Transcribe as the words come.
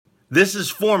This is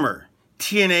former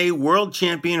TNA World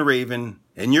Champion Raven,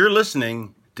 and you're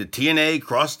listening to TNA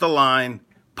Cross the Line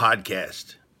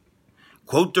podcast.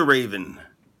 Quote the Raven,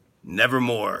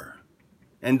 nevermore.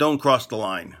 And don't cross the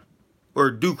line.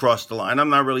 Or do cross the line. I'm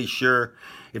not really sure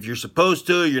if you're supposed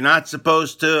to, you're not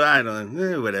supposed to. I don't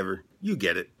know. Whatever. You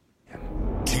get it.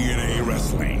 TNA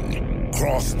Wrestling.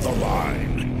 Cross the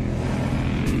Line.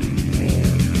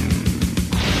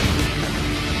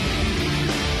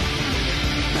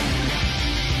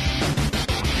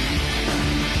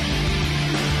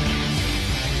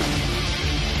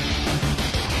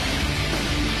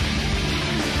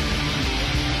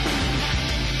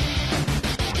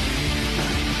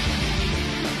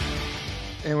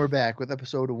 And we're back with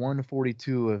episode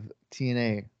 142 of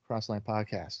TNA Crossline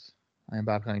Podcast. I am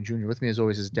Bob Conning Jr. With me, as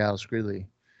always, is Dallas Gridley.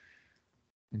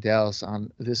 And Dallas,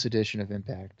 on this edition of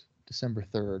Impact, December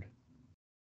 3rd,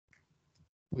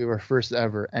 we have our first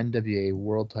ever NWA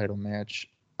World Title match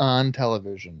on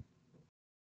television.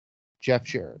 Jeff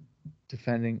Jarrett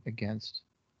defending against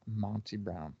Monty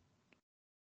Brown.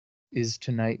 Is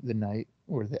tonight the night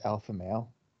where the alpha male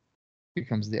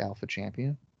becomes the alpha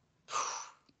champion?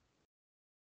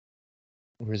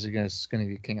 Or is it going to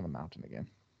be King of the Mountain again?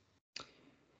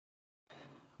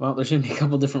 Well, there's going to be a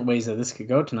couple different ways that this could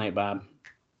go tonight, Bob.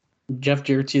 Jeff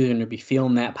Jarrett's either going to be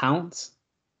feeling that pounce,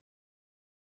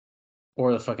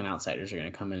 or the fucking outsiders are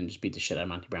going to come in and just beat the shit out of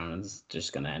Monty Brown, and it's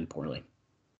just going to end poorly.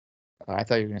 I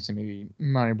thought you were going to say maybe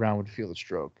Monty Brown would feel the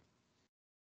stroke.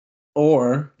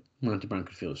 Or Monty Brown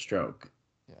could feel a stroke.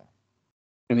 Yeah.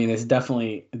 I mean, it's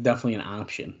definitely an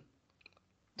option.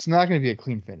 It's not going to be a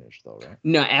clean finish, though, right?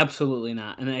 No, absolutely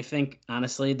not. And I think,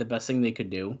 honestly, the best thing they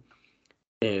could do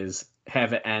is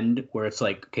have it end where it's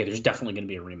like, okay, there's definitely going to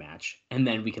be a rematch. And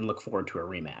then we can look forward to a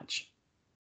rematch.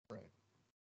 Right.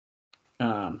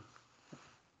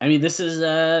 I mean, this is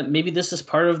maybe this is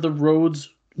part of the Rhodes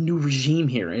new regime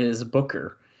here as a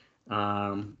booker.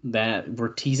 That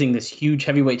we're teasing this huge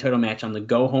heavyweight title match on the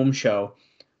Go Home show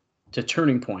to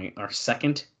Turning Point, our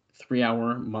second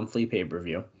 3-hour monthly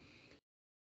pay-per-view.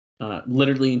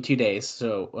 Literally in 2 days.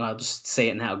 So I'll just say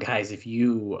it now, guys. If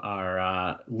you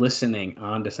are listening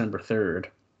on December 3rd,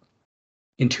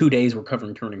 in 2 days we're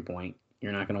covering Turning Point.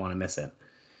 You're not going to want to miss it.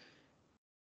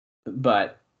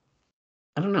 But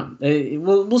I don't know.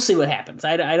 We'll see what happens.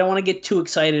 I don't want to get too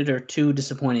excited or too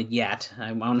disappointed yet.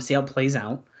 I want to see how it plays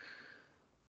out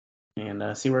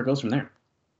and see where it goes from there.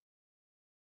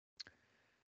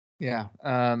 Yeah.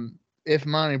 If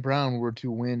Monty Brown were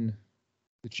to win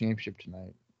the championship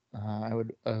tonight, I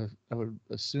would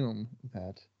assume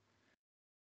that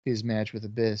his match with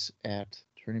Abyss at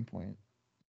Turning Point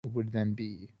would then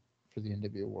be for the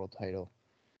NWA World Title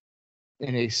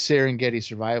in a Serengeti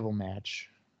Survival match,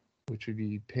 which would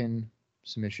be pin,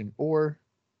 submission, or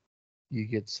you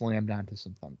get slammed onto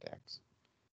some thumbtacks.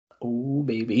 Oh,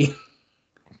 baby!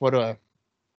 What an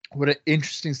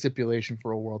interesting stipulation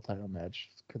for a World Title match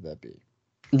could that be?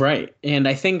 Right, and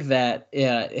I think that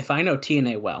if I know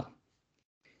TNA well.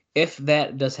 If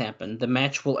that does happen, the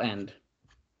match will end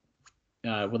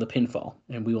with a pinfall,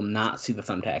 and we will not see the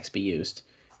thumbtacks be used,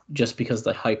 just because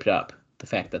they hyped up the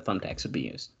fact that thumbtacks would be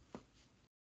used.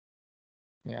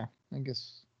 Yeah, I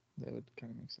guess that would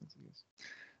kind of make sense.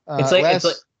 I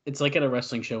guess It's like at a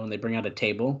wrestling show when they bring out a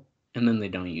table and then they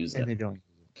don't use it. And they don't use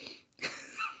it.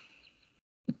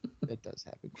 That does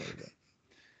happen quite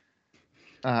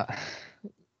a bit.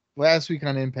 Last week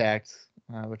on Impact,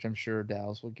 which I'm sure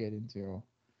Dallas will get into.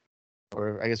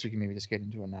 Or I guess we can maybe just get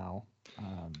into it now.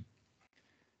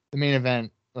 The main event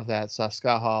of that saw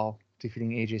Scott Hall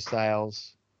defeating AJ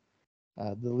Styles.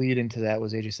 The lead into that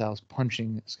was AJ Styles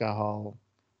punching Scott Hall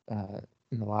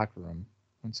in the locker room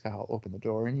when Scott Hall opened the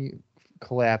door, and he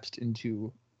collapsed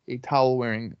into a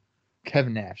towel-wearing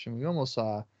Kevin Nash. And we almost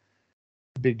saw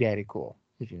Big Daddy Cool,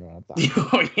 if you know what I'm talking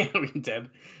about. Oh, yeah, we did.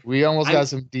 We almost got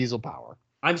some Diesel power.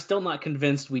 I'm still not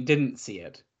convinced we didn't see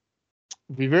it.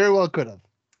 We very well could have.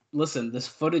 Listen, this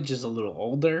footage is a little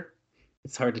older.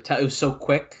 It's hard to tell. It was so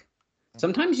quick.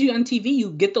 Sometimes you on TV,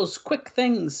 you get those quick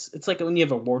things. It's like when you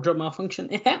have a wardrobe malfunction.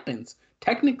 It happens.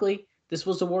 Technically, this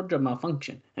was a wardrobe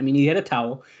malfunction. I mean, he had a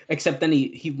towel, except then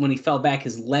he when he fell back,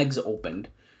 his legs opened,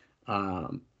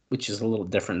 which is a little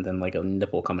different than like a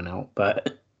nipple coming out.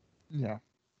 But yeah.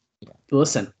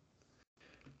 Listen,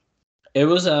 it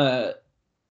was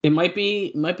It might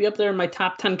be up there in my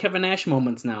top 10 Kevin Nash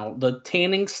moments now. The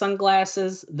tanning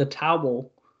sunglasses, the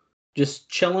towel, just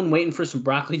chilling, waiting for some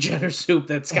broccoli cheddar soup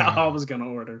that Scott Hall was going to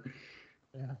order.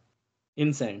 Yeah.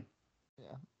 Insane.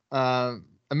 Yeah.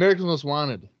 America's Most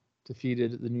Wanted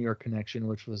defeated the New York Connection,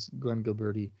 which was Glenn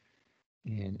Gilberti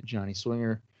and Johnny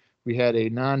Swinger. we had a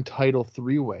non-title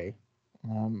three-way,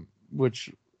 which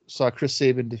saw Chris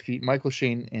Sabin defeat Michael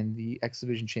Shane and the X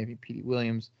Division champion Petey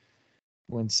Williams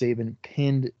when Sabin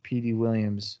pinned Petey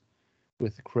Williams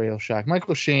with the cradle shock.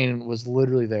 Michael Shane was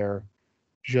literally there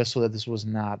just so that this was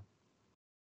not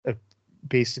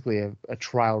basically a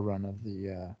trial run of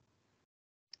the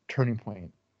Turning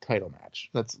Point title match.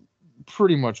 That's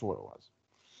pretty much what it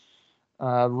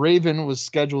was. Raven was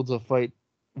scheduled to fight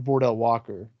Vordell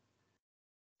Walker,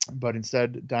 but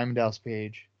instead Diamond Dallas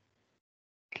Page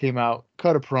came out,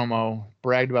 cut a promo,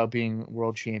 bragged about being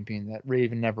world champion, that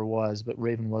Raven never was, but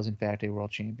Raven was in fact a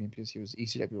world champion because he was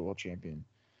ECW world champion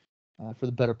for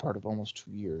the better part of almost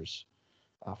 2 years,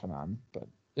 off and on. But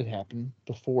it happened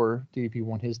before DDP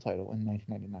won his title in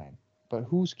 1999. But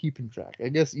who's keeping track? I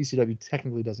guess ECW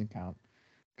technically doesn't count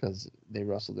because they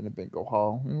wrestled in a bingo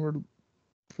hall and were,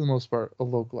 for the most part, a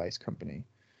localized company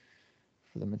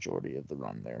for the majority of the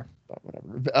run there. But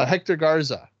whatever. Hector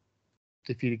Garza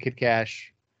defeated Kid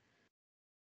Cash.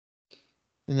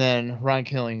 And then Ron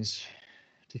Killings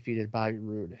defeated Bobby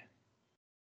Roode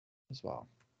as well.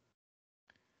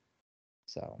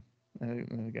 So,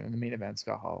 and again, in the main event,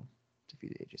 Scott Hall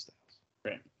defeated AJ Styles.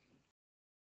 Right.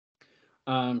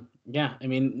 Yeah, I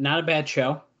mean, not a bad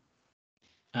show.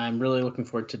 I'm really looking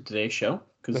forward to today's show.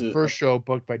 The first show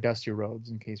booked by Dusty Rhodes,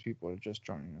 in case people are just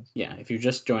joining us. Yeah, if you're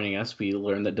just joining us, we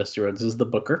learned that Dusty Rhodes is the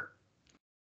booker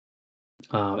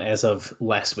as of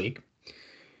last week.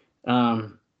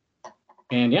 And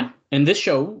this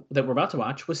show that we're about to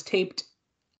watch was taped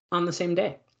on the same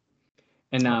day.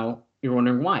 And now you're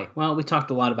wondering why. Well, we talked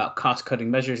a lot about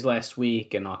cost-cutting measures last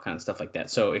week and all kinds of stuff like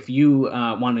that. So if you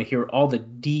want to hear all the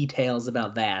details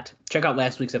about that, check out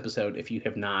last week's episode if you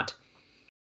have not.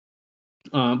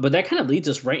 But that kind of leads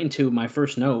us right into my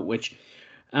first note, which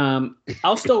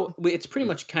it's pretty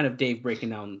much kind of Dave breaking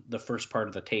down the first part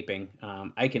of the taping.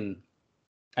 I can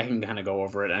kind of go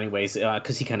over it anyways,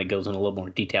 because he kind of goes in a little more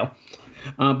detail.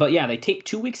 But yeah, they taped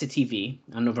 2 weeks of TV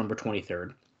on November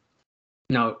 23rd.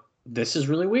 Now, this is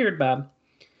really weird, Bob.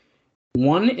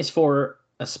 One is for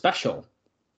a special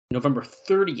November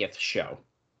 30th show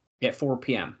at 4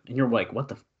 p.m. And you're like, what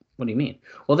do you mean?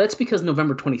 Well, that's because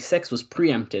November 26th was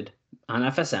preempted on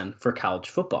FSN for college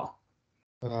football.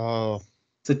 Oh.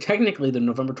 So technically the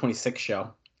November 26th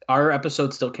show, our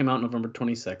episode still came out November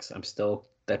 26th.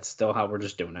 That's still how we're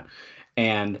just doing it.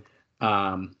 And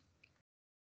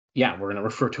yeah, we're going to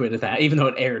refer to it as that, even though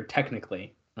it aired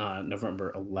technically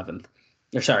November 11th.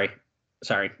 Or sorry,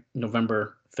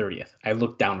 November 30th. I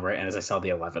looked down right as I saw the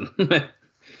 11.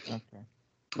 Okay.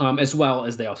 As well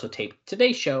as they also taped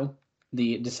today's show,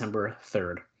 the December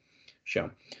 3rd show.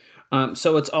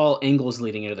 So it's all angles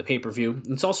leading into the pay-per-view.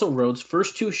 It's also Rhodes'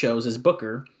 first 2 shows as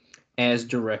booker as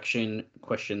direction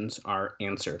questions are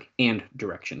answered.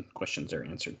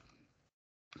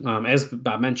 As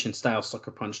Bob mentioned, Styles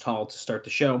sucker punched Hall to start the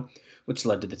show, which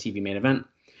led to the TV main event.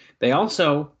 They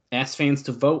also asked fans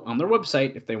to vote on their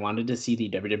website if they wanted to see the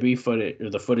WWE footage or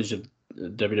the footage of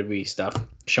WWE stuff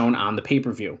shown on the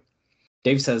pay-per-view.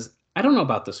 Dave says, I don't know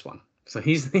about this one. So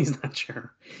he's not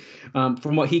sure.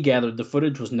 From what he gathered, the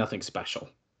footage was nothing special.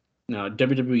 Now,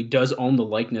 WWE does own the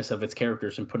likeness of its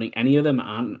characters, and putting any of them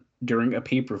on during a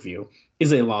pay-per-view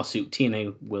is a lawsuit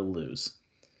TNA will lose.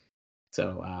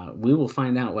 So we will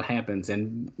find out what happens.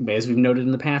 And as we've noted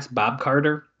in the past, Bob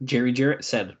Carter, Jerry Jarrett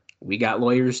said, we got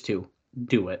lawyers too.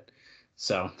 Do it.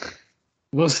 So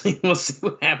we'll see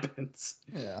what happens.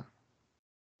 Yeah.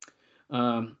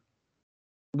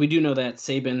 We do know that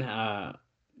Sabin,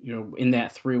 in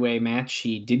that 3-way match,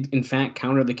 he did in fact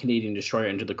counter the Canadian Destroyer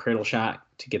into the cradle shot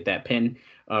to get that pin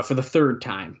for the 3rd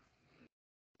time.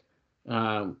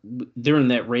 During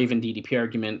that Raven DDP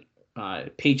argument,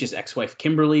 Paige's ex-wife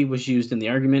Kimberly was used in the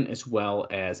argument, as well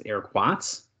as Eric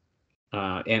Watts,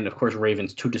 and of course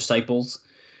Raven's 2 disciples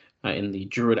in the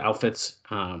Druid outfits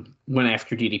went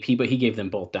after DDP, but he gave them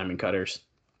both diamond cutters.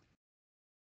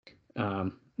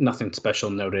 Nothing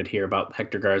special noted here about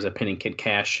Hector Garza pinning Kid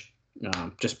Cash,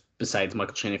 just besides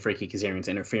Michael Shane and Frankie Kazarian's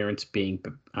interference being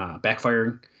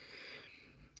backfiring.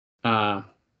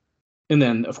 And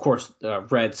then, of course,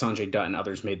 Red, Sanjay Dutt, and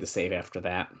others made the save after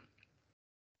that.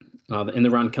 In the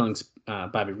Ron Killings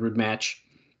Bobby Roode match,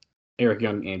 Eric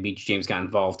Young and BG James got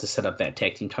involved to set up that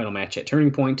tag team title match at Turning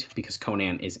Point because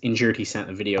Conan is injured. He sent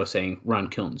a video saying Ron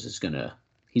Killings is gonna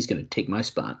take my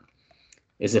spot,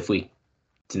 as if we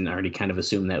didn't already kind of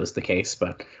assume that was the case.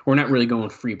 But we're not really going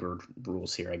Freebird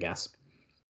rules here, I guess.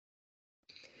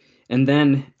 And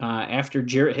then after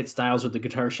Jarrett hit Styles with the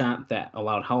guitar shot that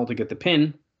allowed Hall to get the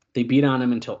pin, they beat on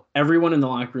him until everyone in the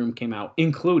locker room came out,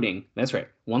 including, that's right,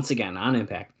 once again on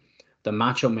Impact, the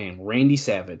Macho Man Randy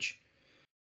Savage.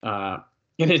 And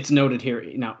it's noted here,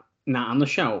 now, not on the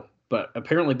show, but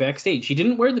apparently backstage, he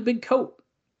didn't wear the big coat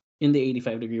in the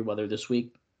 85-degree weather this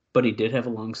week, but he did have a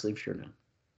long sleeve shirt on.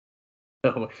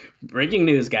 So, breaking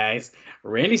news, guys.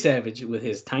 Randy Savage, with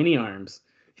his tiny arms,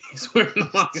 he's wearing a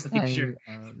long sleeve shirt.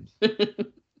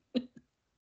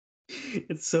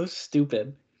 It's so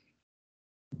stupid.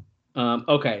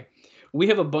 Okay. We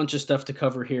have a bunch of stuff to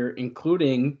cover here,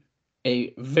 including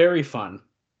a very fun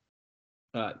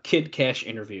Kid Cash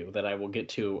interview that I will get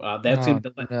to.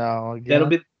 That'll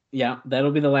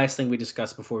be the last thing we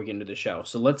discuss before we get into the show.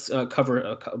 So let's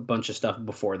cover a bunch of stuff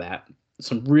before that.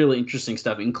 Some really interesting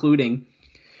stuff, including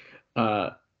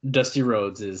Dusty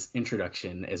Rhodes'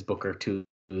 introduction as Booker to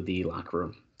the locker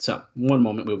room. So one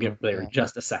moment, we'll get there in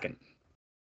just a second.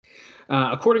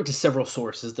 According to several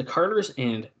sources, the Carters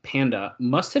and Panda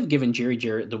must have given Jerry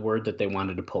Jarrett the word that they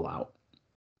wanted to pull out.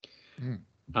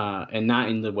 And not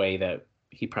in the way that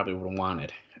he probably would have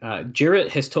wanted. Jarrett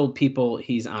has told people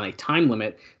he's on a time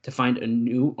limit to find a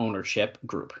new ownership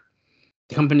group.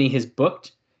 The company has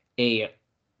booked a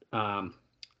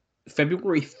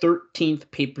February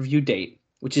 13th pay-per-view date,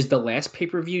 which is the last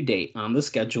pay-per-view date on the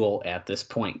schedule at this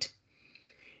point.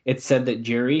 It said that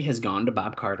Jerry has gone to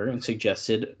Bob Carter and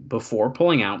suggested, before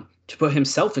pulling out, to put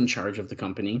himself in charge of the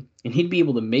company, and he'd be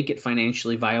able to make it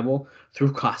financially viable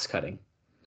through cost-cutting.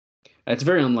 That's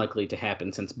very unlikely to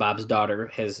happen since Bob's daughter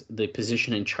has the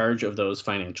position in charge of those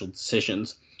financial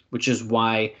decisions, which is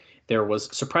why there was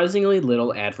surprisingly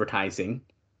little advertising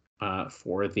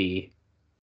for Victory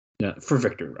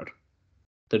Road,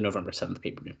 the November 7th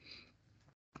pay-per-view.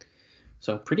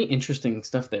 So pretty interesting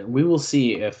stuff there. We will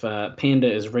see if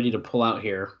Panda is ready to pull out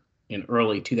here in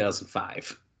early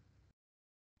 2005.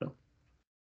 So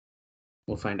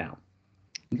we'll find out.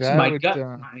 My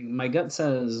gut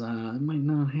says it might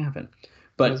not happen,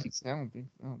 but I don't think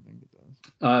it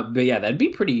does. But yeah, that'd be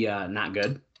pretty not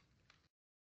good.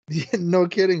 Yeah, no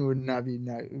kidding.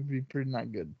 It'd be pretty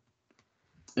not good.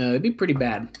 It'd be pretty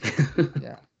bad.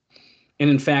 Yeah. And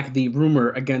in fact, the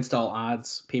rumor Against All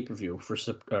Odds pay-per-view for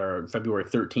February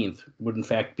 13th would in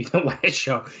fact be the last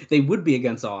show. They would be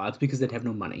against all odds because they'd have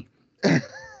no money.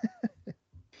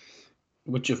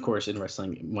 Which, of course, in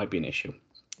wrestling might be an issue.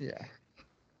 Yeah.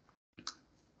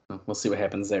 We'll see what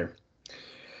happens there.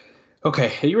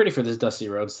 Okay, are you ready for this Dusty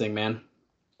Rhodes thing, man?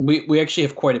 We actually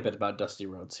have quite a bit about Dusty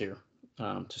Rhodes here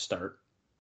to start.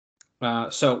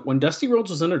 So when Dusty Rhodes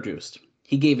was introduced,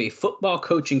 he gave a football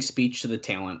coaching speech to the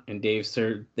talent, and Dave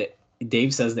says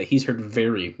that he's heard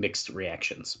very mixed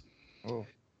reactions. Oh.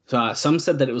 So some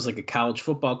said that it was like a college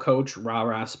football coach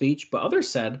rah-rah speech, but others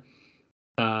said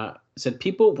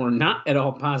people were not at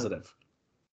all positive.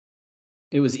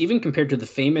 It was even compared to the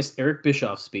famous Eric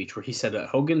Bischoff speech where he said that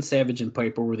Hogan, Savage, and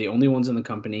Piper were the only ones in the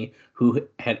company who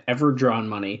had ever drawn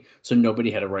money, so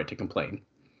nobody had a right to complain.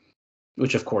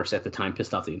 Which, of course, at the time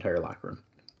pissed off the entire locker room.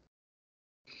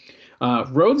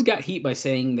 Rhodes got heat by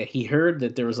saying that he heard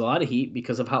that there was a lot of heat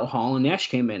because of how Hall and Nash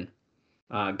came in,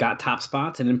 got top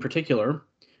spots, and in particular,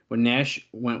 when Nash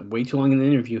went way too long in the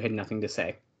interview, had nothing to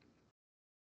say.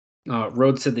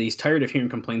 Rhodes said that he's tired of hearing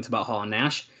complaints about Hall and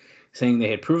Nash, saying they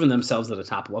had proven themselves at a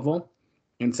top level,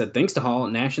 and said thanks to Hall,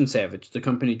 Nash, and Savage, the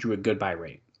company drew a good buy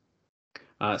rate.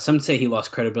 Some say he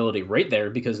lost credibility right there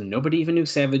because nobody even knew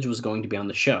Savage was going to be on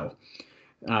the show.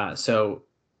 So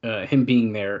him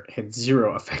being there had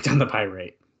zero effect on the buy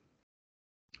rate.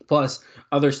 Plus,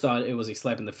 others thought it was a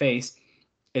slap in the face,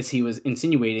 as he was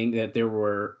insinuating that they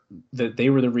were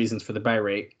the reasons for the buy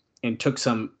rate, and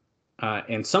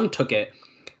some took it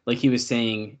like he was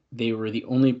saying they were the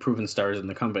only proven stars in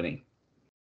the company.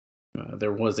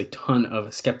 There was a ton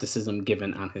of skepticism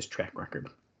given on his track record.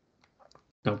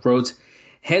 Now, Rhodes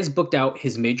has booked out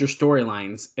his major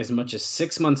storylines as much as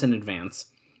 6 months in advance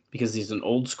because he's an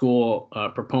old school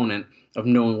proponent of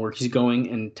knowing where he's going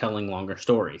and telling longer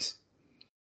stories.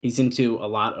 He's into a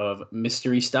lot of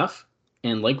mystery stuff,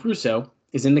 and like Russo,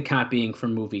 is into copying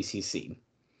from movies he's seen.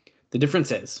 The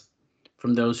difference is,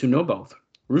 from those who know both,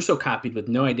 Russo copied with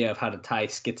no idea of how to tie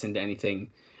skits into anything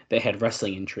that had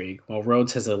wrestling intrigue, while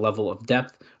Rhodes has a level of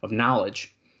depth of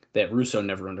knowledge that Russo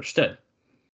never understood.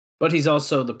 But he's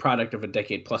also the product of a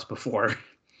decade plus before.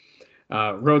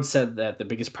 Rhodes said that the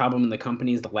biggest problem in the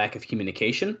company is the lack of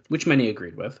communication, which many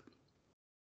agreed with.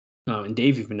 And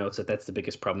Dave even notes that that's the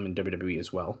biggest problem in WWE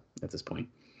as well at this point.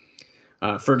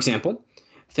 For example,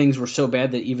 things were so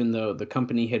bad that even though the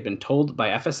company had been told by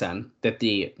FSN that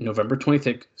the November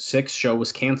 26th show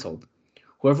was canceled,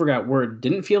 whoever got word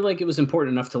didn't feel like it was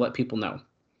important enough to let people know.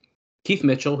 Keith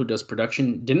Mitchell, who does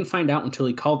production, didn't find out until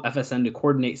he called FSN to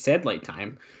coordinate satellite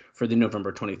time for the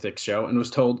November 26th show and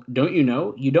was told, "Don't you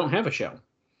know, you don't have a show."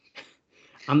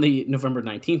 On the November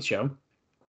 19th show,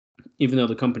 even though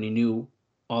the company knew,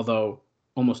 although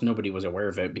almost nobody was aware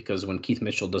of it, because when Keith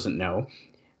Mitchell doesn't know,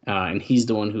 and he's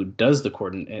the one who does the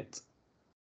coordinates,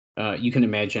 you can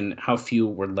imagine how few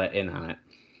were let in on it.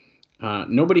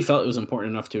 Nobody felt it was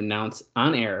important enough to announce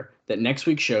on air that next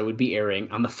week's show would be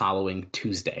airing on the following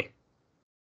Tuesday.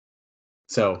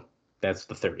 So that's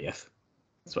the 30th.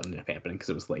 That's what ended up happening because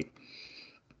it was late.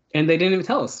 And they didn't even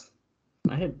tell us.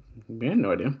 We had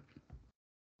no idea.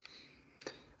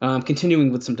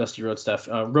 Continuing with some Dusty Rhodes stuff.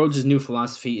 Rhodes' new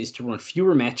philosophy is to run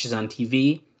fewer matches on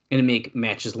TV and to make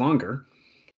matches longer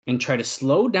and try to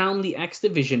slow down the X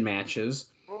Division matches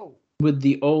with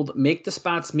the old make the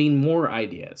spots mean more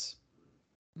ideas.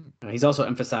 He's also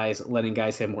emphasized letting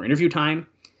guys have more interview time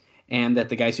and that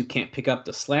the guys who can't pick up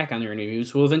the slack on their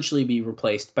interviews will eventually be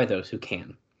replaced by those who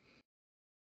can.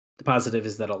 The positive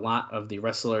is that a lot of the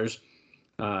wrestlers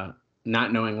not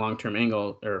knowing long-term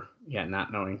angle,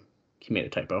 not knowing, he made a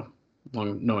typo,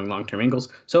 knowing long-term angles.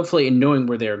 So hopefully in knowing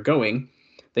where they're going,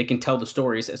 they can tell the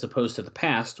stories as opposed to the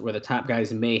past where the top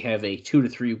guys may have a 2 to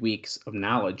 3 weeks of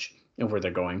knowledge of where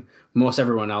they're going. Most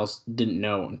everyone else didn't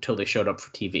know until they showed up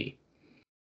for TV.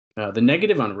 The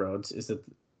negative on Rhodes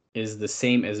is the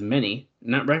same as many,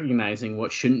 not recognizing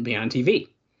what shouldn't be on TV.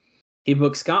 He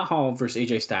booked Scott Hall versus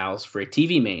AJ Styles for a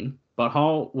TV main, but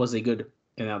Hall was a good,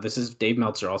 and now this is Dave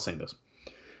Meltzer all saying this,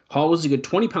 Hall was a good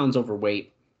 20 pounds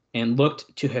overweight and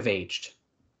looked to have aged,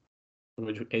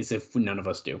 as if none of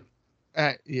us do.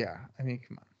 Yeah, I mean,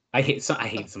 come on. I hate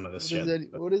some of this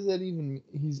shit. What does that even mean?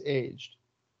 He's aged.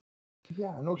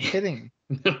 Yeah, no kidding.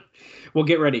 Well,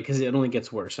 get ready because it only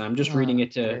gets worse. I'm just reading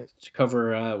it to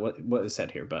cover what is said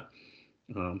here, but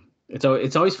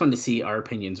it's always fun to see our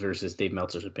opinions versus Dave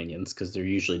Meltzer's opinions because they're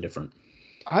usually different.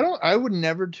 I would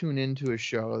never tune into a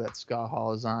show that Scott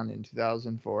Hall is on in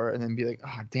 2004 and then be like,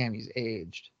 oh damn, he's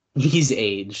aged. He's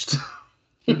aged.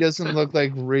 He doesn't look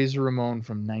like Razor Ramon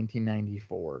from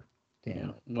 1994. Damn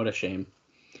it. What a shame.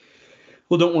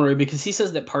 Well, don't worry, because he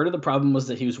says that part of the problem was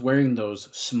that he was wearing those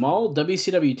small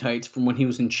WCW tights from when he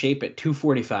was in shape at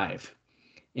 245.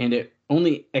 And it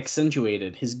only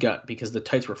accentuated his gut because the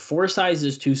tights were 4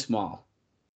 sizes too small.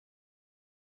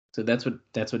 So that's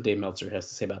what Dave Meltzer has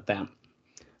to say about that.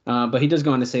 But he does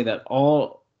go on to say that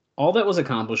all that was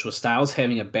accomplished was Styles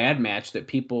having a bad match that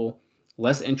people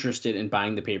less interested in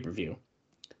buying the pay-per-view.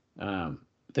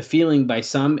 The feeling by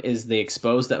some is they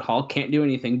exposed that Hall can't do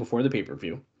anything before the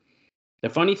pay-per-view. The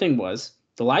funny thing was,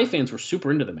 the live fans were super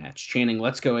into the match, chanting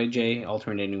 "Let's go AJ,"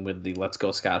 alternating with the "Let's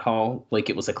go Scott Hall," like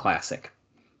it was a classic.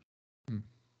 Now,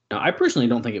 I personally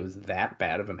don't think it was that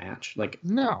bad of a match. Like,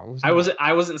 no, I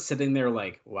wasn't sitting there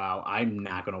like, wow, I'm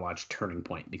not going to watch Turning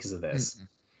Point because of this.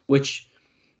 Which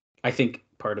I think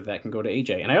part of that can go to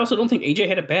AJ. And I also don't think AJ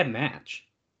had a bad match.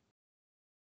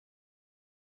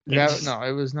 No,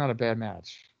 it was not a bad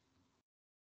match.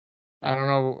 I don't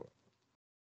know.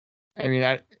 I mean,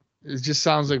 it just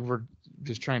sounds like we're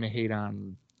just trying to hate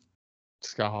on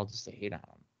Scott Hall just to hate on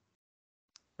him.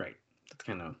 Right. That's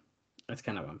kind of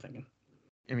what I'm thinking.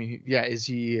 I mean, yeah, is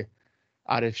he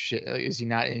out of shape? Is he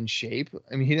not in shape?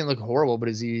 I mean, he didn't look horrible, but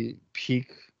is he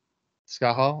peak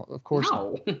Scott Hall? Of course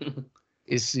no. not.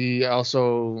 Is he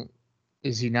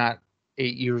not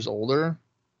 8 years older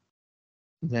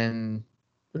than,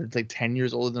 or like 10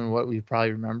 years older than what we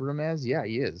probably remember him as? Yeah,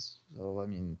 he is. So, I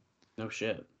mean, no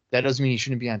shit. That doesn't mean he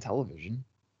shouldn't be on television.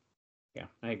 Yeah,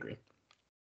 I agree.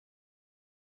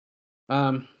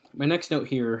 My next note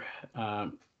here,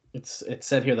 it's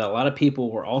said here that a lot of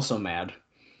people were also mad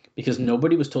because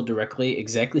nobody was told directly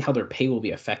exactly how their pay will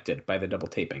be affected by the double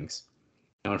tapings.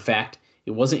 Now, in fact,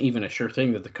 it wasn't even a sure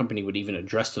thing that the company would even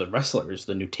address to the wrestlers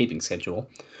the new taping schedule,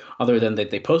 other than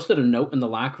that they posted a note in the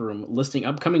locker room listing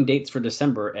upcoming dates for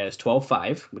December as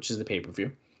 12/5, which is the pay-per-view,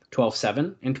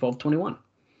 12/7, and 12/21.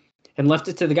 And left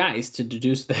it to the guys to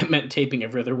deduce that meant taping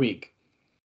every other week.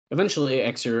 Eventually,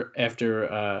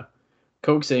 after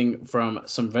coaxing from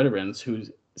some veterans who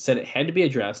said it had to be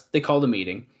addressed, they called a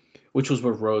meeting, which was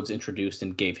where Rhodes introduced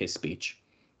and gave his speech.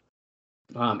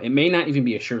 It may not even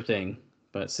be a sure thing,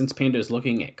 but since Panda is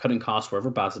looking at cutting costs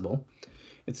wherever possible,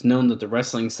 it's known that the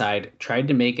wrestling side tried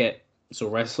to make it so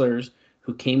wrestlers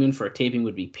who came in for a taping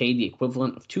would be paid the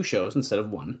equivalent of 2 shows instead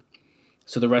of 1.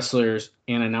 So the wrestlers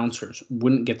and announcers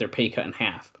wouldn't get their pay cut in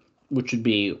half, which would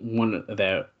be one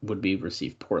that would be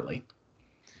received poorly.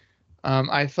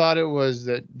 I thought it was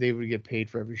that they would get paid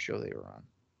for every show they were on.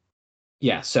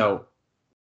 Yeah, so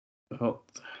it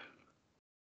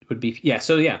would be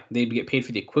they'd get paid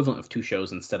for the equivalent of 2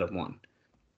 shows instead of 1.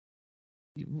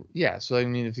 Yeah, so I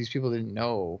mean, if these people didn't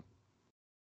know,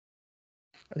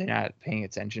 are they not paying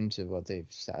attention to what they've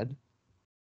said?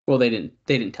 Well, they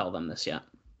didn't tell them this yet.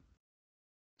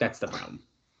 That's the problem.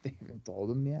 They haven't told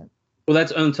them yet. Well,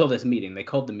 that's until this meeting. They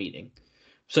called the meeting.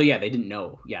 So yeah, they didn't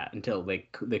know yet until they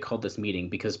called this meeting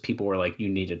because people were like, "You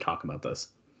need to talk about this."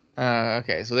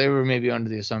 Okay, so they were maybe under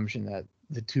the assumption that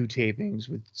the 2 tapings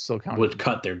would still count. Would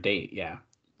cut their date, yeah.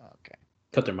 Okay.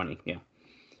 Cut their money, yeah.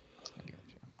 I got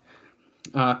you.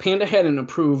 Panda hadn't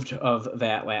approved of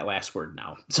that last word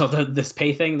now. So this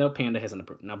pay thing, though, Panda hasn't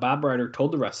approved. Now, Bob Ryder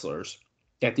told the wrestlers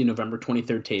at the November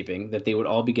 23rd taping that they would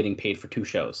all be getting paid for 2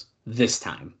 shows this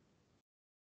time.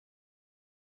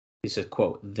 He said,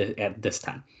 quote, at this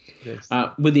time.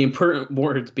 With the important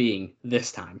words being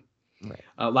this time. Right.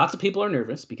 Lots of people are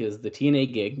nervous because the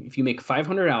TNA gig, if you make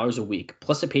 $500 a week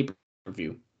plus a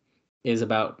pay-per-view, is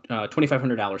about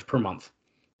 $2,500 per month.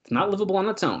 It's not livable on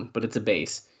its own, but it's a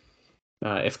base.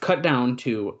 If cut down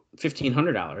to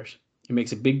 $1,500, it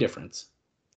makes a big difference.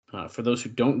 For those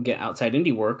who don't get outside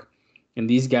indie work, and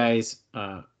these guys,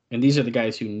 and these are the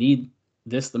guys who need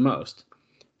this the most,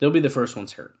 they'll be the first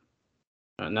ones hurt.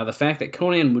 Now, the fact that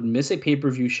Conan would miss a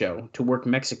pay-per-view show to work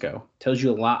Mexico tells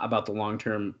you a lot about the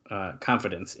long-term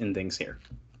confidence in things here.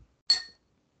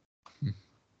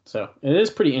 So it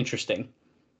is pretty interesting.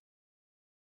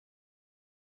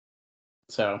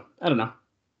 So I don't know.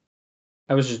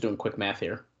 I was just doing quick math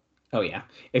here. Oh yeah,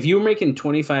 if you were making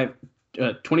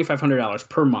 $2,500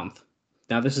 per month,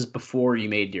 now this is before you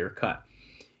made your cut,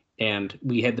 and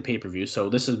we had the pay-per-view, so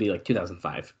this would be like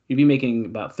 2005. You'd be making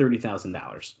about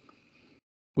 $30,000.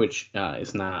 Which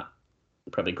is not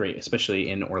probably great, especially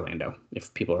in Orlando.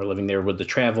 If people are living there with the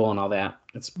travel and all that,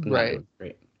 it's not really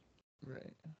great.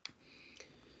 Right.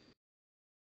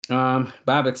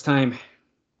 Bob, it's time.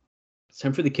 It's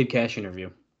time for the Kid Cash interview.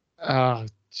 Oh,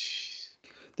 jeez.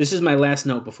 This is my last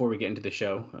note before we get into the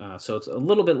show. So it's a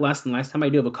little bit less than last time. I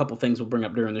do have a couple things we'll bring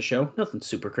up during the show. Nothing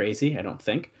super crazy, I don't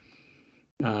think.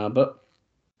 But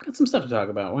got some stuff to talk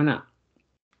about. Why not?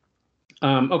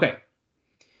 Okay.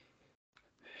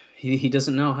 He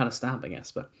doesn't know how to stop, I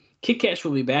guess. But Kid Cash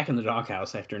will be back in the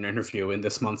doghouse after an interview in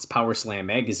this month's Power Slam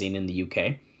magazine in the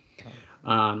UK.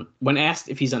 When asked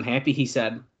if he's unhappy, he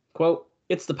said, quote,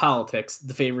 "It's the politics,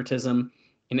 the favoritism.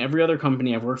 In every other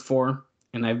company I've worked for,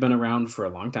 and I've been around for a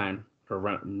long time,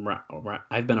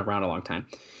 I've been around a long time,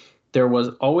 there was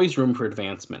always room for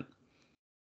advancement."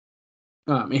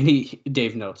 And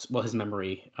Dave notes, well, his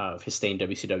memory of his stay in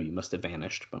WCW must have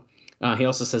vanished. But he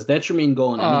also says that's your main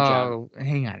goal in any job. Oh,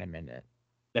 hang on a minute.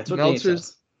 That's what Dave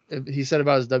says. He said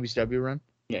about his WCW run?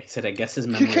 Yeah, he said, I guess his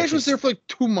memory. Kid Cash was there for like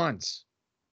 2 months.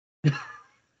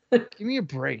 Give me a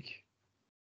break.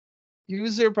 He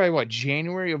was there by what,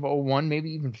 January of 2001,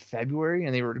 maybe even February,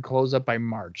 and they were to close up by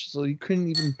March. So you couldn't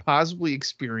even possibly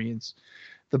experience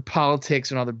the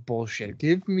politics and other bullshit.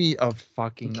 Give me a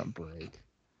fucking break.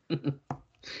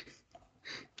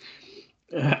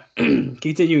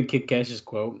 Continuing Kid Cash's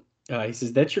quote, he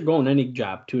says, "That's your goal in any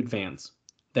job, to advance.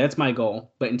 That's my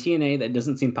goal. But in TNA, that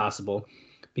doesn't seem possible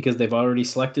because they've already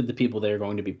selected the people that are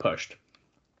going to be pushed.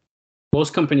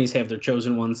 Most companies have their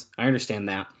chosen ones. I understand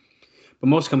that. But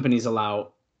most companies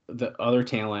allow the other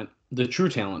talent, the true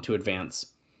talent, to advance."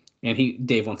 And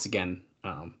Dave once again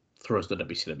throws the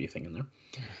WCW thing in there.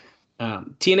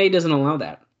 TNA doesn't allow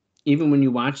that. Even when you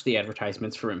watch the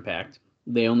advertisements for Impact,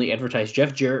 they only advertise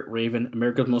Jeff Jarrett, Raven,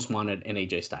 America's Most Wanted, and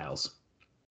AJ Styles.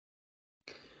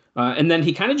 And then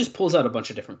he kind of just pulls out a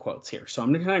bunch of different quotes here. So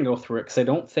I'm going to kind of go through it because I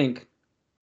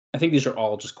think these are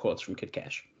all just quotes from Kid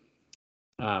Cash.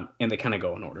 And they kind of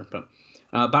go in order. But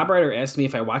Bob Ryder asked me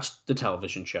if I watched the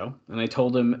television show, and I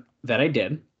told him that I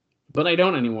did, but I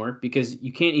don't anymore because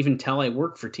you can't even tell I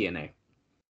work for TNA.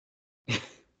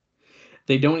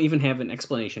 They don't even have an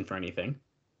explanation for anything.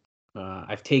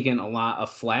 I've taken a lot of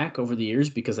flack over the years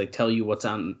because I tell you what's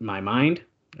on my mind.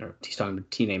 Or he's talking to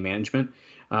TNA management.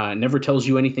 Never tells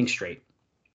you anything straight.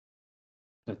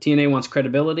 TNA wants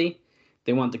credibility.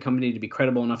 They want the company to be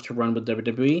credible enough to run with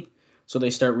WWE. So they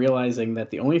start realizing that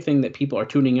the only thing that people are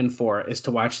tuning in for is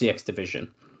to watch the X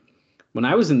Division. When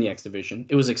I was in the X Division,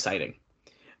 it was exciting.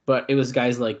 But it was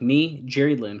guys like me,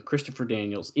 Jerry Lynn, Christopher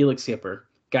Daniels, Elix Skipper,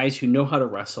 guys who know how to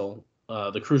wrestle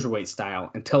the cruiserweight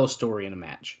style and tell a story in a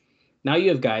match. Now you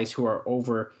have guys who are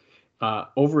over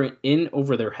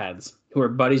their heads, who are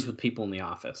buddies with people in the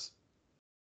office.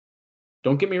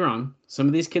 Don't get me wrong, some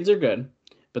of these kids are good,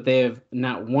 but they have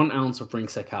not 1 ounce of ring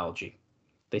psychology.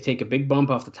 They take a big bump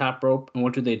off the top rope, and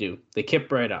what do? They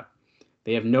kip right up.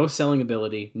 They have no selling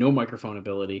ability, no microphone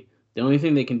ability. The only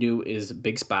thing they can do is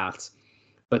big spots,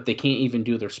 but they can't even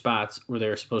do their spots where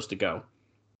they're supposed to go.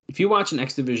 If you watch an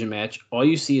X Division match, all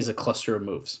you see is a cluster of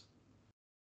moves.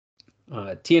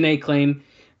 TNA claim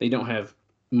they don't have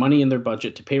money in their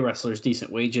budget to pay wrestlers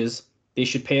decent wages. They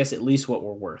should pay us at least what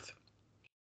we're worth.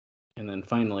 And then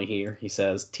finally here, he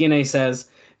says, TNA says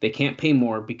they can't pay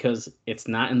more because it's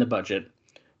not in the budget,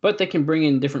 but they can bring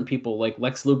in different people like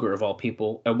Lex Luger, of all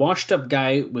people, a washed-up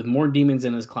guy with more demons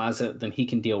in his closet than he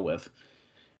can deal with.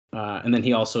 And then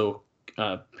he also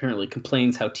apparently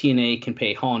complains how TNA can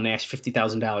pay Hall and Nash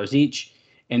 $50,000 each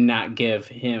and not give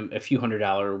him a few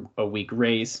 $100 a week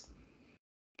raise.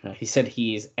 He said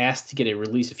he's asked to get a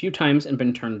release a few times and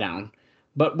been turned down,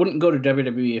 but wouldn't go to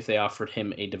WWE if they offered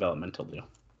him a developmental deal.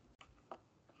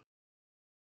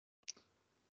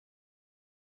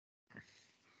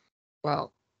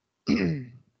 Well, you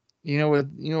know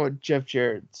what Jeff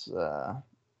Jarrett's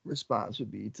response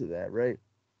would be to that, right?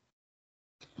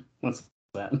 What's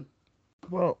that?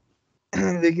 Well,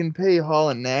 they can pay Hall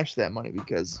and Nash that money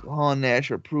because Hall and Nash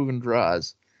are proven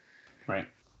draws. Right.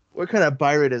 What kind of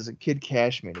buy rate has a Kid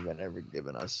Cash main event ever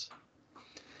given us?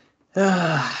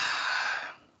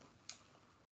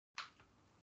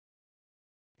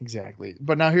 Exactly.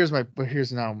 But here's my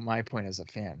point as a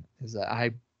fan is that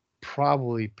I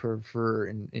probably prefer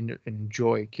and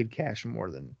enjoy Kid Cash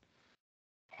more than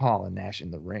Hall and Nash in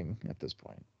the ring at this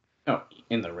point. Oh,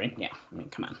 in the ring? Yeah. I mean,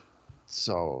 come on.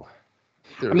 So,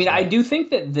 I do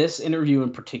think that this interview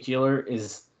in particular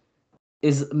is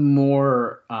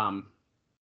more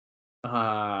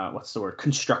what's the word?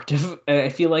 Constructive. I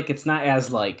feel like it's not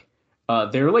as like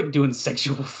they're like doing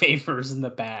sexual favors in the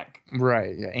back.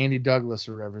 Right. Yeah. Andy Douglas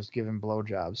or whatever is giving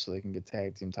blowjobs so they can get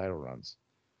tag team title runs.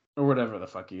 Or whatever the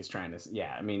fuck he's trying to.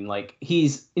 Yeah. I mean, like he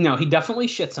definitely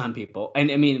shits on people. And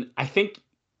I mean, I think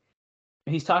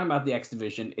he's talking about the X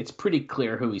Division. It's pretty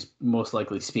clear who he's most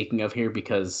likely speaking of here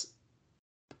because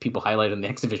people highlighted in the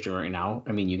X Division right now.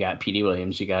 I mean, you got P.D.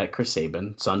 Williams, you got Chris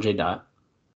Sabin, Sanjay Dutt.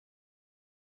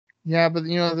 Yeah, but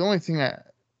the only thing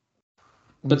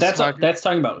But that's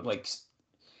talking about like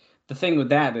the thing with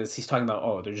that is he's talking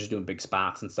about they're just doing big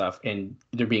spots and stuff and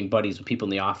they're being buddies with people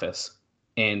in the office.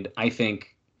 And I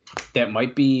think that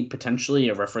might be potentially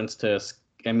a reference to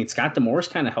Scott D'Amore's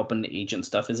kind of helping the agent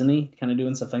stuff, isn't he? Kind of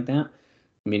doing stuff like that.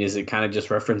 I mean, is it kind of just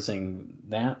referencing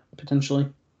that potentially?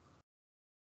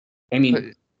 I mean,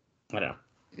 I don't know.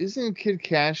 Isn't Kid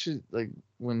Cash like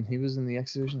when he was in the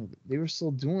X Division, they were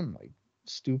still doing like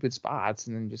stupid spots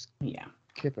and then just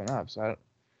kipping up. So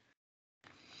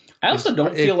I also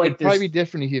don't feel like it'd probably be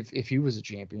different if he was a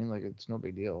champion. Like it's no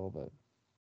big deal, but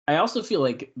I also feel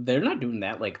like they're not doing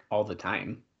that like all the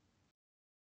time.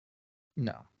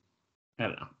 No, I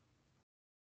don't know.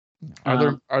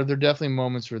 Are there definitely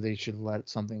moments where they should let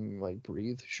something like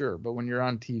breathe? Sure, but when you're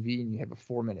on TV and you have a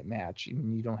 4-minute match,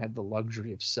 you don't have the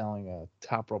luxury of selling a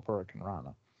top rope Hurricane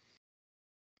Rana.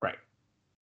 Right.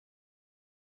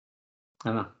 I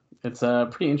don't know. It's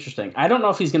pretty interesting. I don't know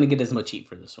if he's going to get as much heat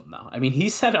for this one, though. I mean, he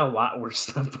said a lot worse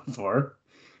stuff before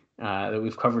that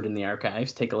we've covered in the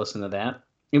archives. Take a listen to that.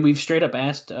 And we've straight up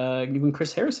asked even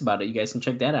Chris Harris about it. You guys can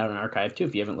check that out in archive, too,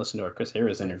 if you haven't listened to our Chris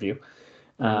Harris interview.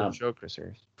 Friend of the show, Chris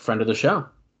Harris. Friend of the show,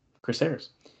 Chris Harris.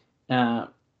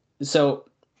 So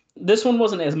this one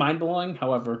wasn't as mind-blowing.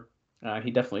 However,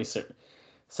 he definitely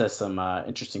says some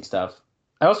interesting stuff.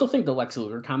 I also think the Lex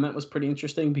Luger comment was pretty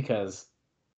interesting because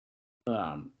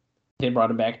they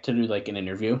brought him back to do like an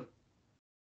interview,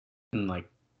 and like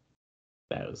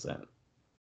that was that.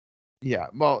 Yeah,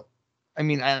 well, I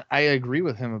mean, I agree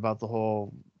with him about the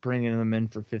whole bringing them in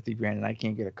for $50,000 and I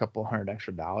can't get a couple $100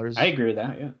 extra. I agree with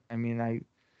that. Yeah, I mean,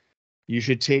 you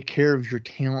should take care of your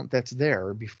talent that's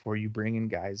there before you bring in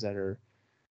guys that are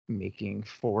making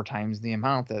 4 times the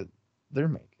amount that they're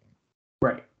making.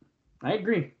 Right, I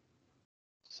agree.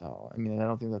 So I mean, I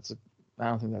don't think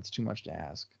that's too much to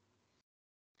ask.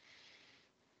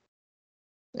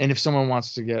 And if someone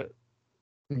wants to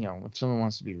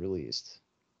be released,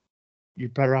 you're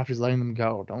better off just letting them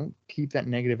go. Don't keep that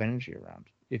negative energy around.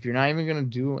 If you're not even going to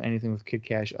do anything with Kid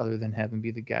Cash other than have him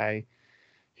be the guy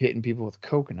hitting people with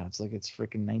coconuts like it's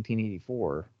freaking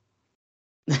 1984,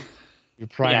 you're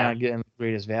probably not getting the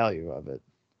greatest value of it.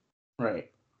 Right.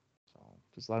 So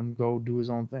just let him go do his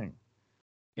own thing.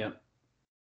 Yep.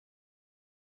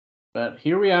 But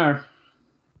here we are.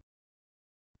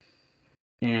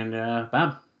 And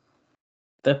Bob,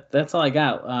 that's all I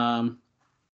got.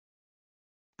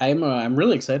 I'm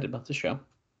really excited about this show.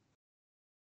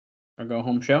 Our go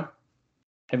home show,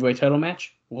 heavyweight title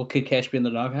match. Will Kid Cash be in the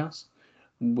doghouse?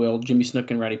 Will Jimmy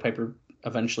Snuka and Roddy Piper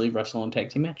eventually wrestle in a tag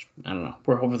team match? I don't know.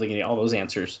 We're hopefully going to get all those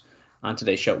answers on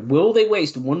today's show. Will they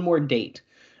waste one more date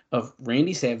of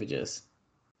Randy Savage's,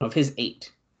 of his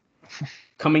 8,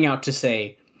 coming out to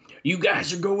say, "You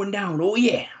guys are going down, oh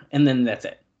yeah," and then that's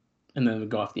it, and then we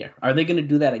go off the air? Are they going to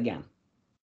do that again?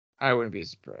 I wouldn't be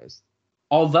surprised.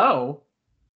 Although,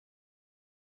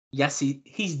 yes,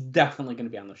 he's definitely going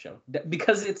to be on the show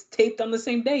because it's taped on the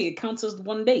same day. It counts as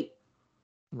one date.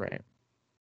 Right.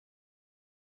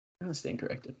 I'm staying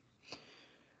corrected.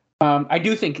 I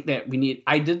do think that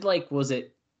I did was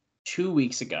it 2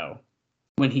 weeks ago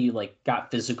when he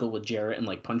got physical with Jarrett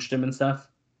and punched him and stuff?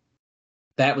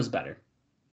 That was better.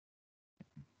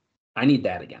 I need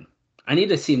that again. I need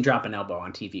to see him drop an elbow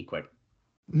on TV quick.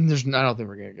 I don't think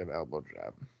we're gonna get an elbow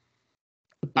drop.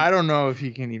 I don't know if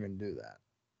he can even do that.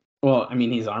 Well, I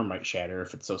mean, his arm might shatter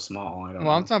if it's so small. I don't know.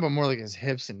 I'm talking about more like his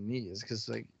hips and knees, because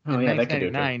in that could do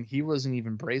it. 1999, he wasn't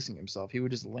even bracing himself. He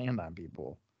would just land on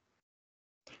people.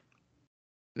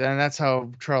 Then that's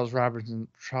how Charles Robinson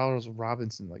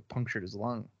punctured his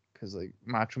lung, because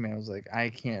Macho Man was like, I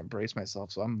can't brace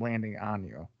myself, so I'm landing on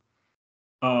you.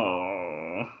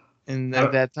 Oh. And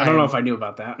at that time, I don't know if I knew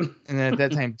about that. And then at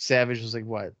that time, Savage was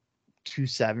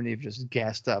 270 of just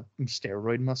gassed up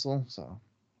steroid muscle. So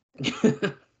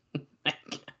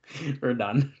we're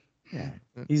done. Yeah,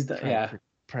 he's done. Yeah,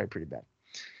 probably pretty bad.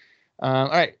 All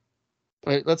right,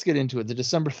 but let's get into it. The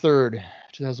December 3rd,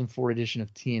 2004 edition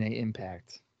of TNA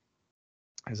Impact,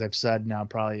 as I've said now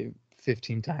probably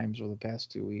 15 times over the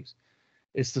past 2 weeks,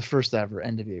 it's the first ever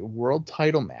NWA World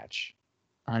Title match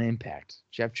on Impact.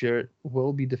 Jeff Jarrett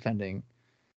will be defending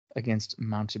against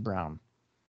Monty Brown.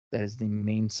 That is the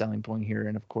main selling point here.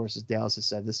 And of course, as Dallas has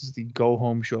said, this is the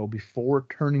go-home show before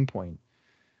Turning Point,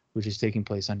 which is taking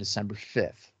place on December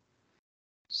 5th.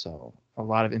 So a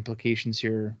lot of implications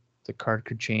here. The card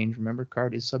could change. Remember,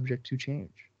 card is subject to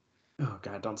change. Oh,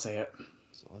 God, don't say it.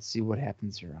 So let's see what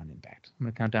happens here on Impact. I'm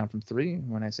going to count down from 3.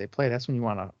 When I say play, that's when you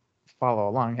want to follow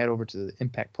along. Head over to the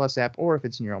Impact Plus app, or if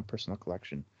it's in your own personal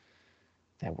collection,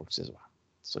 that works as well.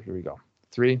 So here we go.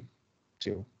 3,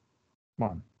 2,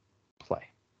 1, play.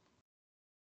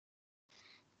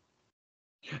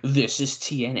 This is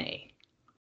TNA.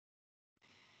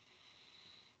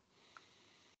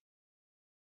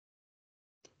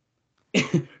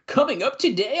 Coming up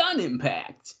today on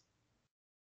Impact.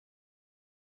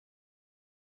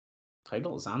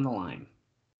 Title is on the line.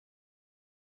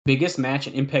 Biggest match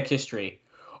in Impact history.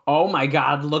 Oh my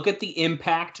God, look at the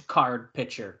Impact card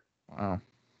picture. Wow.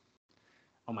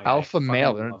 Oh my God. Alpha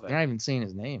Male. They're not even saying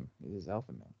his name. It is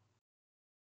Alpha Male.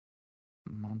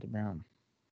 Monty Brown.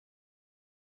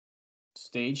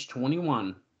 Stage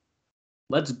 21.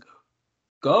 Let's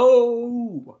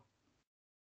go.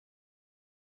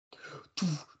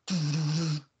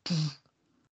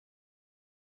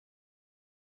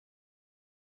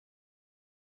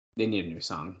 They need a new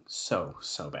song so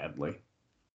badly.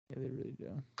 Yeah, they really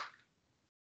do.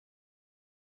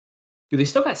 Do they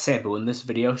still got Sabu in this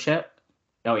video, Chet?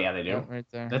 Oh, yeah, they do. Yeah, right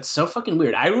there. That's so fucking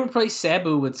weird. I would replace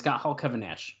Sabu with Scott Hall, Kevin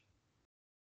Nash.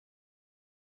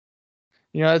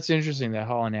 It's interesting that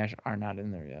Hall and Nash are not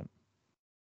in there yet.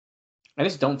 I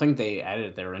just don't think they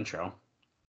added their intro.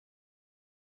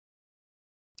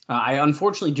 I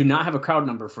unfortunately do not have a crowd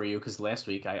number for you because last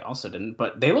week I also didn't,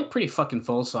 but they look pretty fucking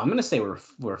full, so I'm going to say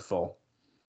we're full.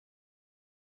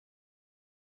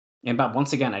 And Bob,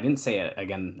 once again, I didn't say it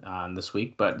again this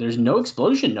week, but there's no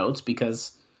explosion notes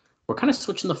because we're kind of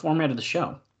switching the format of the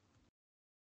show.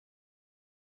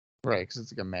 Right, because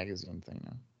it's like a magazine thing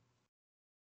now.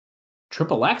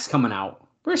 Triple X coming out.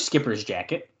 Where's Skipper's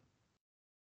jacket?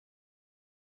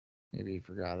 Maybe he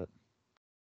forgot it.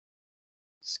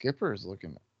 Skipper is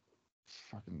looking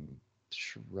fucking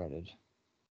shredded.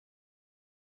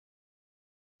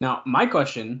 Now, my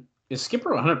question is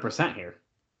Skipper 100% here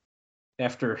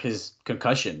after his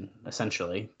concussion,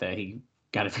 essentially, that he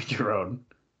got at Victory Road?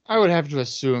 I would have to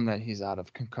assume that he's out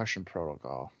of concussion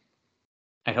protocol.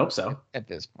 I hope so. At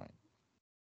this point.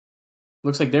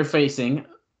 Looks like they're facing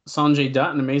Sanjay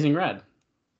Dutt and Amazing Red.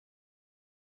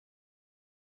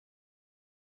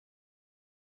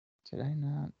 Did I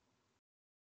not?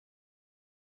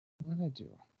 What did I do?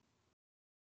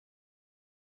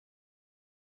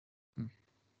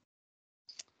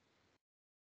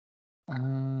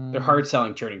 They're hard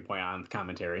selling Turning Point on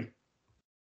commentary.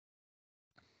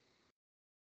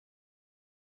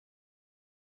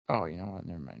 Oh, you know what?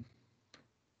 Never mind.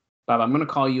 Bob, I'm going to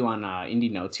call you on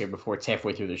Indie Notes here before it's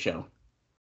halfway through the show.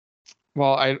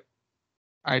 Well,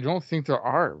 I don't think there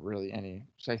are really any.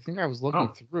 So I think I was looking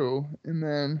through, and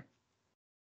then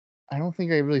I don't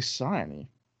think I really saw any.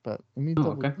 But let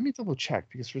me double check,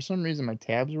 because for some reason my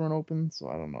tabs weren't open, so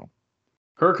I don't know.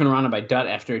 Hurricane Rana by Dutt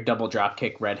after a double drop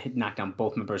kick. Red knocked down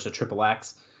both members of Triple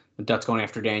X. Dutt's going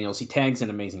after Daniels. He tags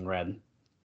in Amazing Red.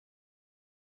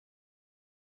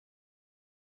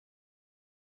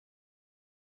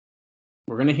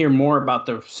 We're going to hear more about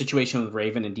the situation with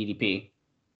Raven and DDP.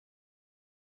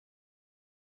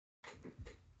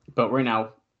 But right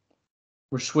now,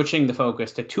 we're switching the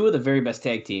focus to two of the very best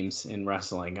tag teams in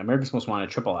wrestling. America's Most Wanted,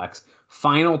 Triple X.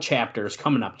 Final chapters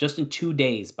coming up just in 2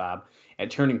 days, Bob,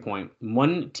 at Turning Point.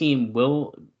 One team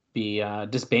will be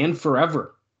disbanded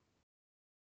forever.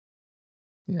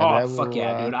 Yeah, Fuck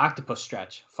yeah, dude. Octopus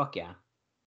Stretch. Fuck yeah.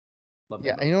 Love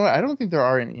Yeah, that. you know what? I don't think there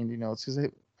are any indie notes because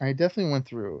I definitely went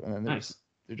through and then Nice.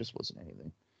 there just wasn't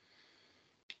anything.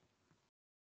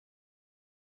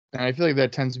 And I feel like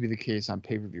that tends to be the case on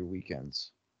pay-per-view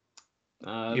weekends.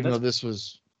 Even though this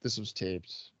was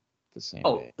taped the same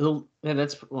day. Yeah,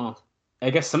 well, I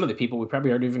guess some of the people we probably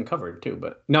already even covered too,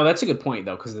 but no, that's a good point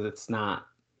though, because they're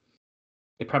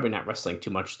probably not wrestling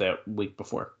too much that week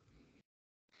before.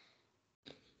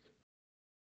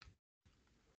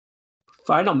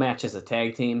 Final match as a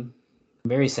tag team.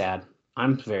 Very sad.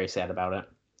 I'm very sad about it.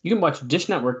 You can watch Dish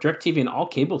Network, DirecTV, and all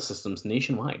cable systems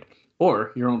nationwide,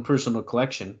 or your own personal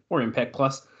collection, or Impact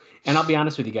Plus. And I'll be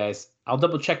honest with you guys, I'll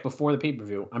double check before the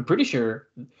pay-per-view. I'm pretty sure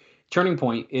Turning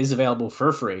Point is available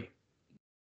for free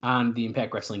on the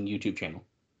Impact Wrestling YouTube channel.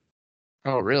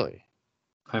 Oh, really?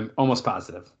 I'm almost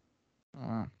positive.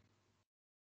 I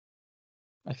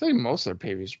feel like most of their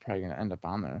pay-per-views are probably going to end up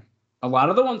on there. A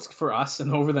lot of the ones for us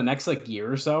and over the next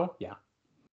year or so, yeah.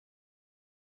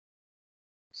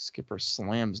 Skipper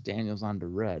slams Daniels onto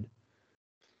Red.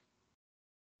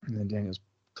 And then Daniels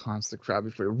taunts the crowd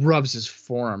before he rubs his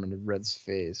forearm into Red's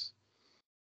face.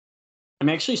 I'm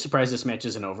actually surprised this match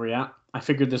isn't over yet. I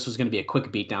figured this was going to be a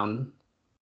quick beatdown.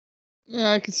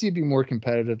 Yeah, I could see it be more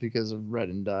competitive because of Red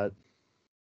and Dutt.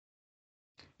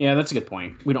 Yeah, that's a good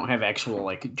point. We don't have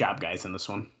actual job guys in this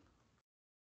one.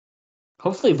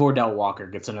 Hopefully Vordell Walker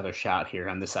gets another shot here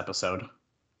on this episode.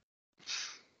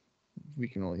 We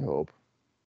can only hope.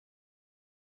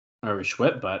 Or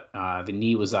Schwitt, but the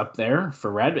knee was up there for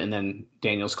Red, and then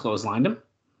Daniels clotheslined him.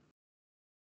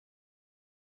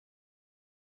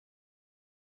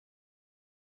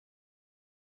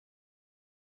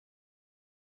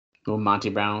 Oh, Monty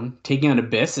Brown taking on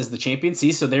Abyss as the champion.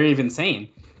 See, so they're even saying,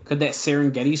 could that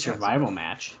Serengeti survival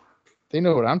match? They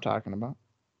know what I'm talking about.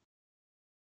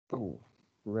 Oh,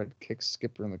 Red kicks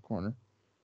Skipper in the corner.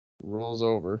 Rolls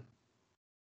over.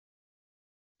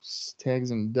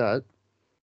 Tags him Dutt.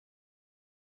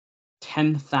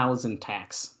 10,000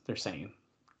 tacks, they're saying.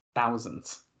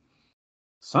 Thousands.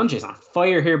 Sanjay's on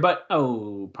fire here, but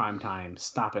prime time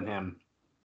stopping him.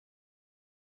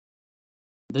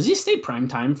 Does he stay prime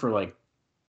time for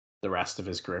the rest of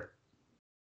his career?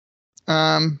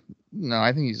 No,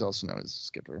 I think he's also known as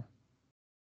Skipper.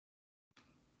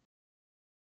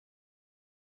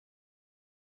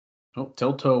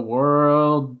 Tilto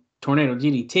World Tornado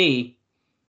DDT.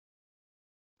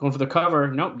 Going for the cover.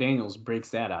 Nope, Daniels breaks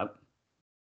that up.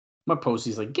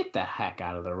 Posty's get the heck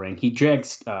out of the ring. He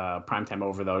drags Primetime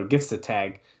over, though. Gets the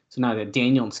tag. So now that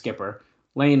Daniel and Skipper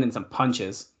laying in some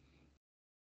punches.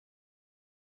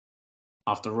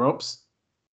 Off the ropes.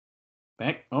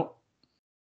 Back.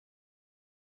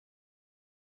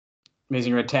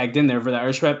 Amazing Red tagged in there for the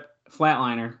Irish Rep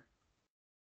flatliner.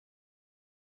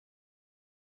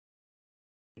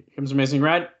 Here comes Amazing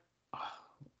Red. Oh,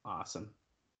 awesome.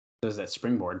 Does that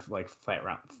springboard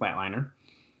flatliner.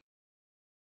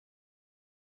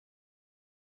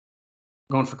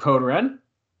 Going for Code Red.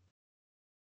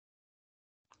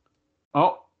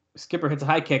 Skipper hits a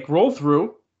high kick. Roll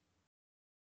through.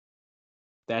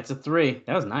 That's a 3.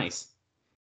 That was nice.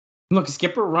 Look,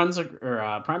 Skipper runs, or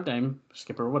Primetime,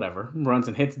 Skipper, whatever, runs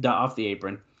and hits Dutt off the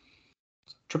apron.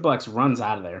 Triple X runs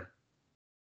out of there.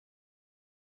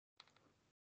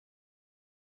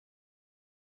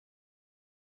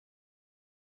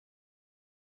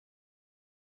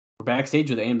 We're backstage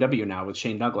with AMW now with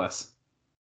Shane Douglas.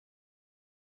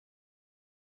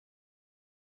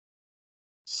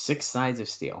 6 sides of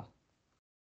steel.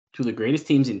 Two of the greatest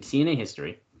teams in TNA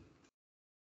history.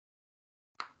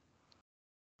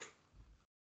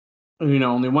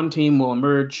 Only one team will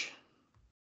emerge.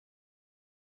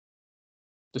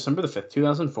 December the 5th,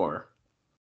 2004.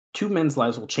 2 men's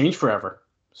lives will change forever.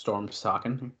 Storm's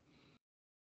talking.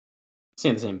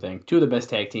 Saying the same thing. 2 of the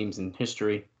best tag teams in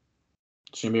history.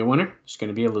 There's going to be a winner. There's going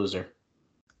to be a loser.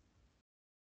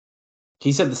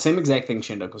 He said the same exact thing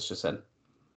Shane Douglas just said.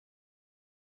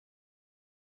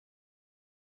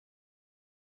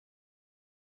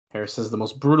 Harris says the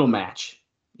most brutal match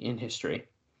in history.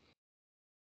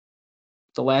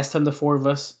 The last time the 4 of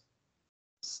us...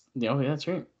 Yeah, that's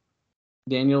right.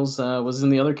 Daniels was in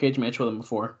the other cage match with him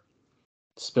before.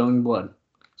 Spilling blood.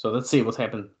 So let's see what's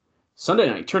happened. Sunday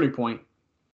night, Turning Point.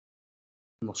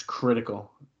 The most critical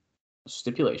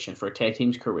stipulation for a tag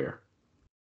team's career.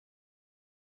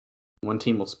 One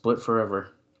team will split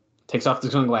forever. Takes off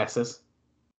the sunglasses.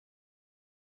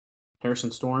 Harrison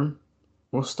Storm.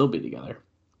 We'll still be together.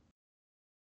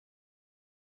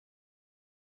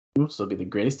 We'll still be the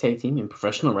greatest tag team in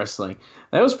professional wrestling.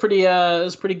 That was pretty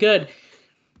good.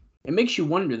 It makes you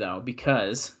wonder though,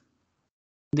 because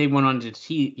they went on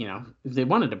to they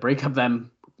wanted to break up them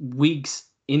weeks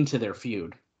into their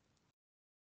feud.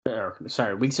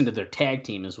 Weeks into their tag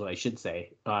team is what I should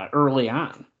say, early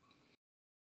on.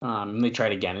 They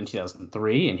tried again in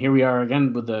 2003, and here we are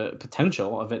again with the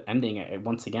potential of it ending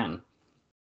once again.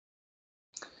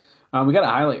 We got a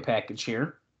highlight package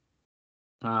here,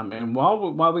 and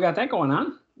while we got that going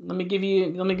on, let me give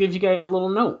you guys a little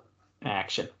note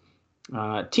action.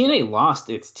 TNA lost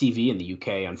its TV in the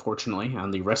UK, unfortunately,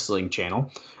 on the Wrestling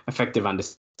Channel, effective on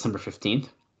December 15th.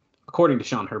 According to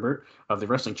Sean Herbert of the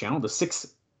Wrestling Channel, the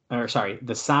sides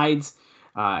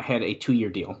had a 2-year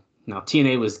deal. Now,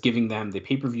 TNA was giving them the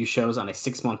pay-per-view shows on a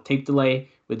 6-month tape delay,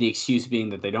 with the excuse being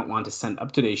that they don't want to send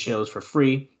up-to-date shows for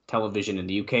free television in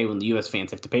the UK when the US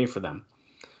fans have to pay for them.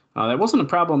 That wasn't a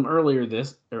problem earlier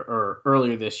this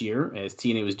year, as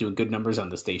TNA was doing good numbers on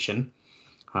the station.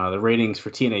 The ratings for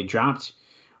TNA dropped,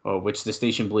 which the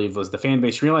station believed was the fan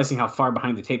base realizing how far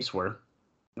behind the tapes were.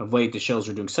 Of late, the shows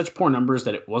were doing such poor numbers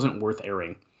that it wasn't worth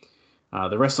airing.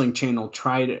 The Wrestling Channel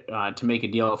tried to make a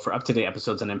deal for up-to-date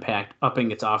episodes on Impact,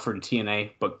 upping its offer to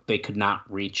TNA, but they could not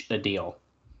reach a deal.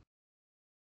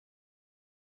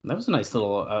 That was a nice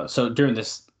little... so during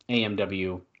this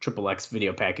AMW XXX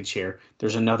video package here,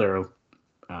 there's another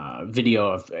video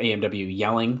of AMW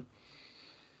yelling,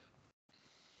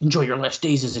 "Enjoy your last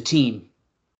days as a team."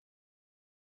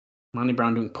 Monty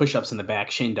Brown doing push-ups in the back.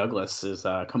 Shane Douglas is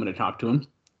coming to talk to him.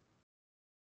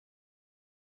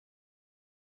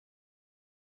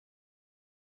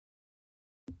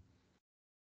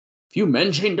 Few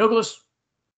men, Shane Douglas.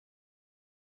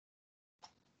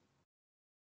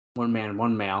 One man,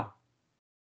 one male.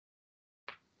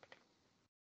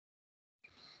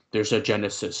 There's a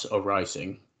Genesis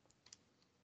arising.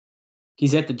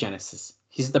 He's at the Genesis.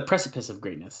 He's at the precipice of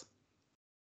greatness.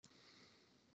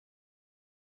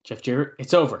 Jeff Jarrett,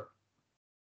 it's over.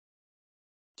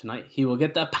 Tonight he will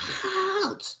get the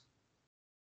pounds.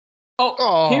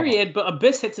 Oh, period. But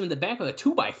Abyss hits him in the back with a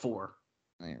 2x4. All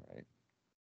right.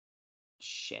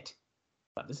 Shit.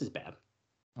 But this is bad.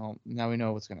 Oh, now we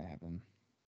know what's going to happen.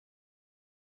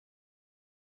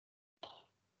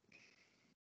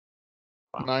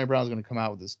 Wow. Monty Brown's going to come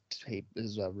out with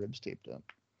his ribs taped up.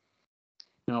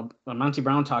 Monty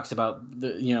Brown talks about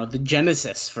the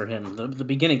genesis for him, the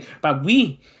beginning. But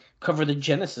we cover the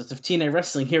genesis of TNA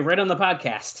wrestling here right on the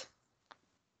podcast.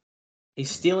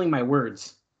 He's stealing my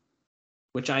words,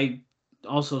 which I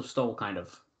also stole kind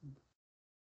of.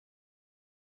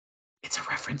 It's a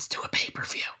reference to a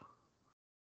pay-per-view.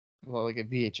 Well, like a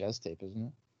VHS tape, isn't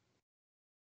it?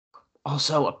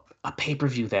 Also, a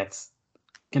pay-per-view that's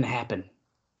going to happen.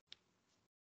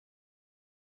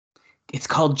 It's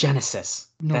called Genesis.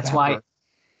 November.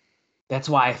 That's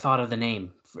why I thought of the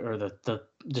name or the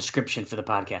description for the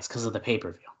podcast, because of the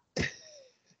pay-per-view.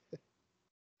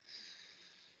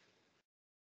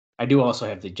 I do also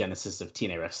have the Genesis of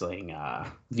TNA Wrestling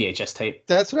VHS tape.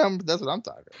 That's what I'm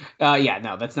talking about. Yeah,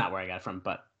 no, that's not where I got it from,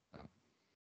 but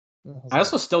I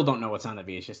also still don't know what's on the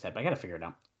VHS tape. I got to figure it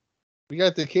out. We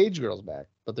got the Cage Girls back,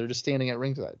 but they're just standing at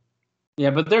ringside. Yeah,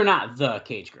 but they're not the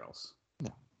Cage Girls. No.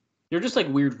 They're just like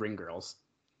weird ring girls.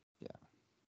 Yeah.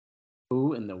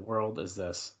 Who in the world is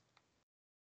this?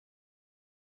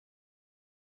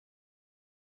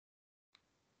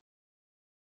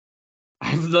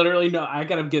 I've literally I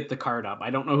gotta get the card up. I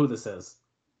don't know who this is.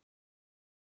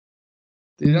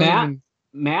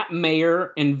 Matt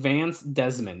Mayer and Vance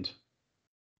Desmond.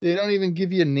 They don't even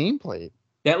give you a nameplate.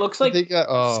 That looks like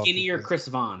skinnier Chris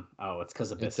Vaughn. Oh, it's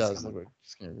because Abyss. It does look like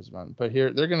skinnier Chris Vaughn. But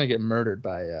here they're gonna get murdered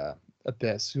by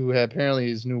Abyss, who apparently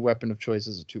his new weapon of choice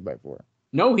is a 2x4.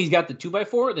 No, he's got the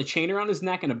 2x4, the chain around his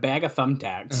neck, and a bag of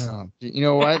thumbtacks. Oh, you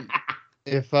know what?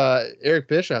 If Eric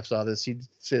Bischoff saw this, he'd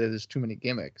say that there's too many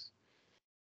gimmicks.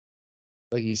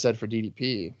 Like he said for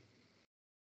DDP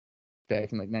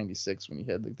back in like '96 when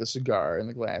he had like the cigar and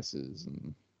the glasses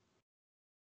and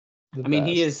the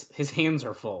vest. His hands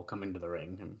are full coming to the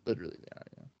ring. Literally,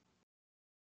 yeah.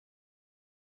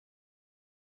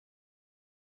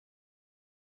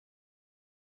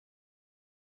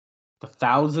 The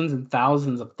thousands and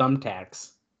thousands of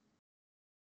thumbtacks.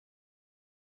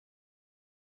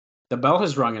 The bell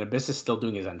has rung and Abyss is still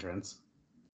doing his entrance.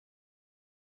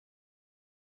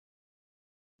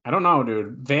 I don't know,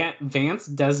 dude. Vance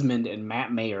Desmond and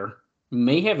Matt Mayer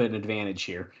may have an advantage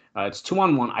here. It's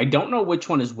 2-on-1. I don't know which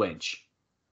one is which.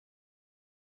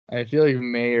 I feel like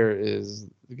Mayer is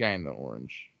The guy in the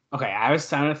orange. Okay, I was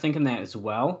kind of thinking that as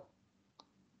well.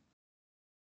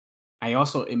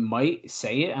 It might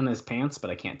say it on his pants, but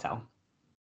I can't tell.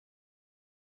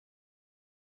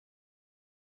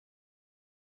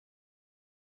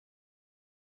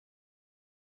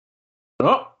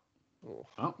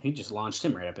 Oh, he just launched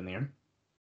him right up in the air.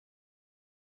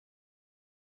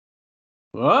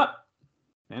 What?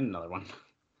 And another one.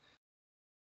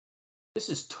 This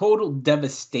is total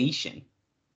devastation.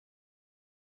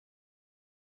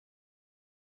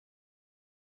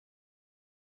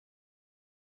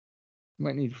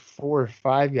 Might need 4 or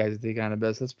 5 guys to take on a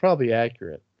best. That's probably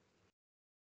accurate.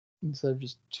 Instead of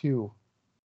just 2.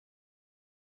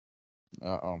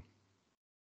 Uh-oh.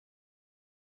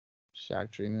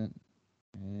 Shock treatment.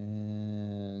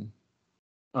 And...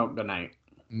 Oh, good night.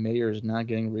 Mayor is not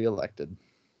getting reelected.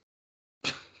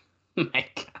 My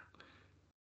God.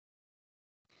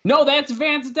 No, that's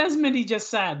Vance Desmond, he just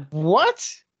said.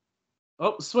 What?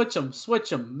 Oh, switch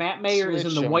him. Matt Mayer is in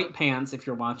the Switch 'em. white pants if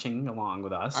you're watching along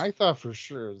with us. I thought for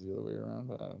sure it was the other way around,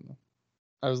 but I don't know.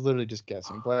 I was literally just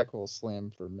guessing. Black hole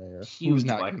slam for mayor. Who's Huge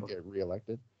not black going to hole. get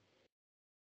reelected?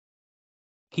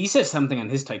 He says something on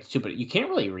his tights too, but you can't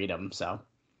really read them, so.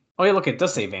 Oh, yeah, look, it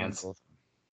does say Vance.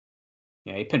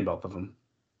 Yeah, he pinned both of them.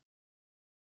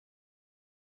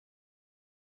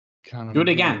 Do it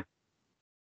again.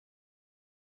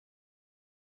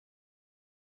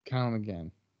 Count them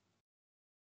again.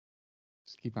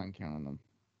 Just keep on counting them.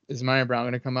 Is Maya Brown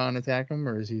going to come out and attack him,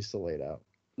 or is he still laid out?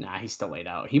 Nah, he's still laid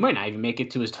out. He might not even make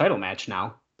it to his title match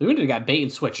now. They would have got bait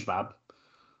and switched, Bob.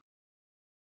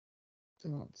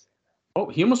 Don't say Oh,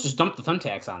 he almost just dumped the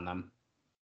thumbtacks on them.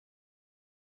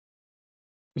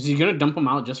 Is he going to dump them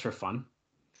out just for fun?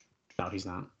 No, he's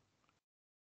not.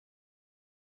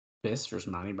 Biss versus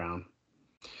Monty Brown.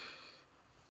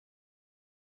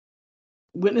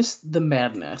 Witness the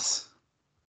madness.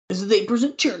 This is a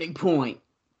present turning point.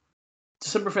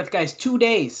 December 5th, guys, 2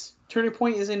 days. Turning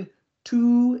point is in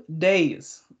 2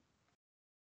 days.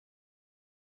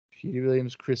 Petey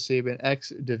Williams, Chris Sabin,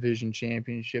 X Division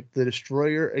Championship. The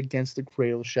Destroyer against the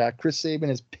Cradle Shot. Chris Sabin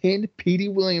has pinned Petey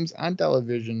Williams on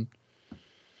television,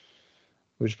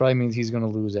 which probably means he's going to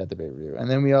lose at the pay-per-view. And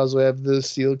then we also have the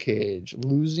Steel Cage.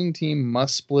 Losing team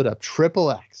must split up.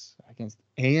 Triple X against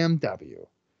AMW.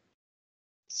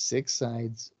 6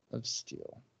 sides of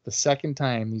steel. The second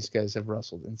time these guys have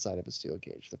wrestled inside of a steel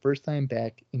cage. The first time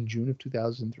back in June of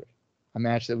 2003. A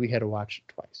match that we had to watch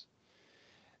twice.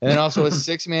 And then also a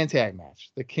 6-man tag match.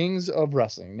 The Kings of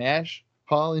Wrestling, Nash,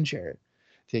 Hall, and Jarrett,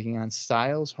 taking on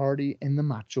Styles, Hardy, and the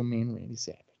Macho Man Randy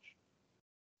Savage.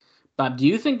 Bob, do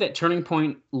you think that Turning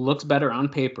Point looks better on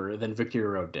paper than Victory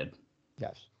Road did?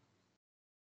 Yes.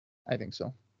 I think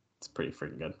so. It's pretty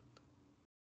freaking good.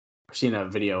 We're seeing a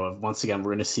video of, once again,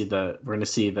 we're gonna see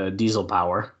the diesel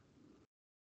power.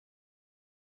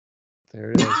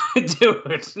 There it is.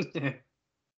 Dude.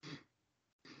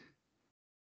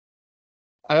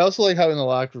 I also like how in the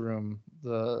locker room,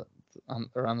 on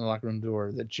the locker room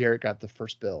door, that Jarrett got the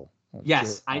first bill.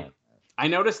 Yes, I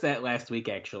noticed that last week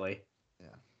actually. Yeah.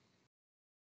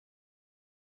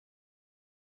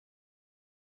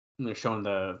 And they're showing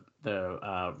the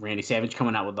Randy Savage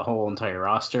coming out with the whole entire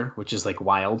roster, which is like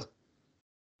wild.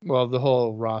 Well, the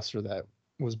whole roster that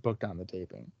was booked on the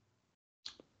taping.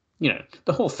 You know,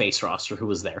 the whole face roster who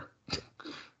was there.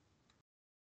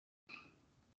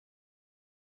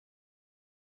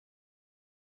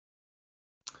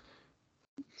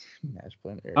 Nash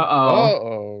playing Eric.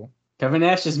 Uh-oh. Kevin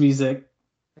Nash's music.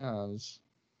 Yeah,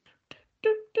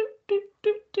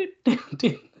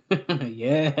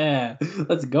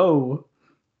 let's go.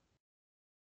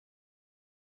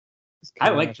 I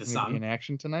like the song. In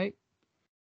action tonight?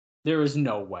 There is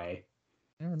no way.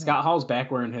 Scott Hall's back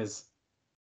wearing his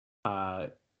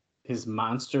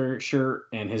monster shirt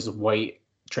and his white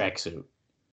tracksuit.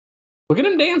 Look at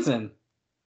him dancing.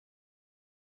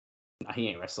 Nah, he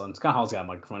ain't wrestling. Scott Hall's got a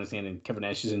microphone in his hand and Kevin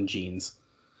Nash is in jeans.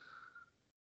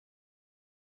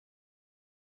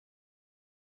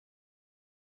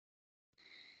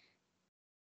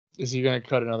 Is he going to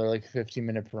cut another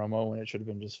 15-minute promo when it should have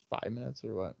been just 5 minutes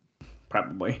or what?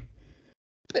 Probably.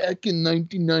 Back in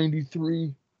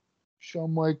 1993,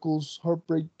 Shawn Michaels,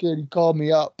 Heartbreak Kid, he called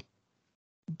me up.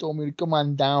 He told me to come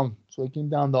on down. So I came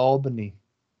down to Albany.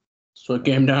 So it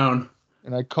came down.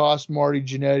 And I cost Marty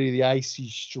Jannetty the IC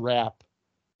strap.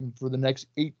 And for the next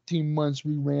 18 months,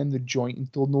 we ran the joint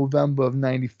until November of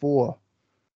 94.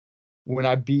 When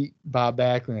I beat Bob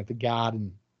Backlund at the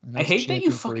Garden. I hate that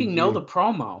you fucking know the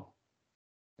promo.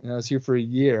 And I was here for a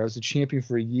year. I was a champion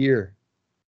for a year.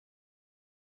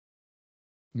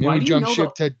 And then Why we do you jumped know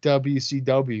ship to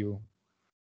WCW.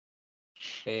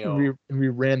 We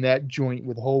ran that joint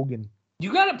with Hogan.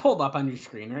 You got it pulled up on your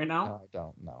screen right now? No, I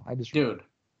don't know. I just Dude,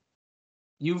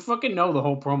 you fucking know the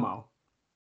whole promo.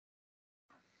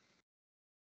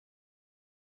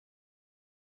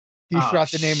 He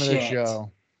forgot the name of the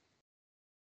show.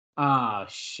 Oh,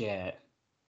 shit.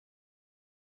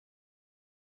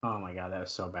 Oh, my God. That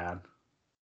was so bad.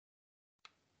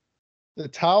 The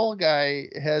towel guy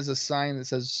has a sign that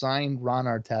says signed Ron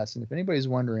Artest. And if anybody's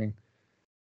wondering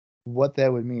what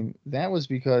that would mean, that was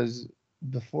because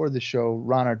before the show,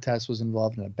 Ron Artest was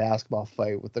involved in a basketball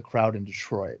fight with the crowd in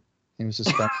Detroit. He was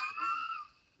suspended.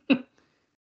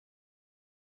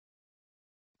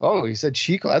 Oh, he said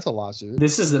Chico. That's a lawsuit.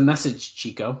 This is the message,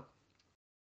 Chico.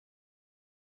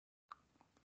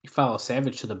 You follow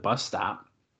Savage to the bus stop.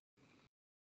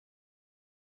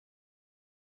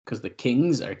 Because the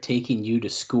Kings are taking you to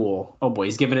school. Oh, boy.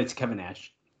 He's giving it to Kevin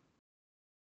Nash.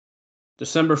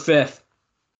 December 5th.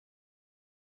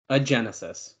 A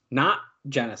Genesis. Not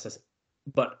Genesis,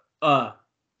 but a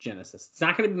Genesis. It's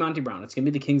not going to be Monty Brown. It's going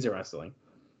to be the Kings of Wrestling.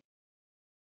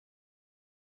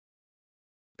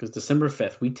 Because December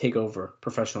 5th, we take over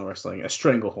professional wrestling, a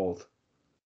stranglehold.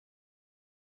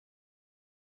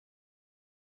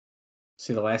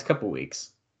 See, the last couple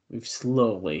weeks, we've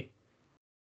slowly...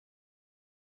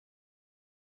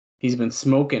 He's been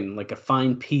smoking like a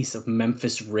fine piece of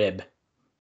Memphis rib.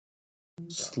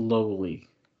 Slowly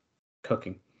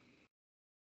cooking.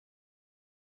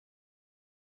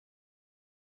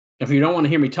 If you don't want to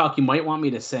hear me talk, you might want me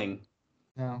to sing.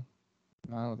 No,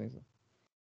 I don't think so.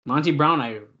 Monty Brown,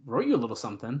 I wrote you a little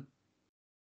something.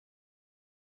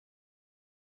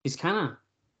 He's kind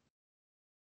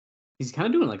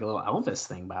of doing like a little Elvis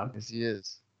thing, Bob. Yes, he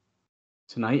is.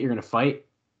 Tonight you're gonna fight.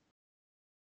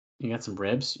 You got some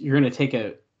ribs. You're gonna take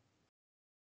a.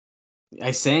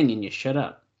 I sang and you shut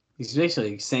up. He's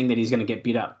basically saying that he's gonna get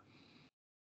beat up.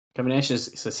 Kevin Nash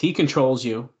says he controls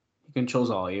you. He controls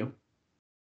all of you.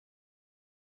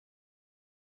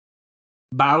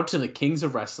 Bow to the Kings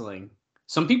of Wrestling.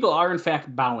 Some people are, in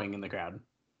fact, bowing in the crowd.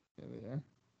 Yeah, they are.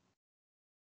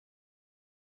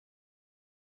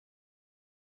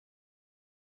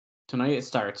 Tonight it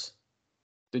starts.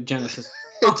 The Genesis.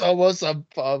 It's almost a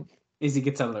bump. As he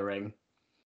gets out of the ring.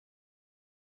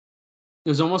 It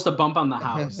was almost a bump on the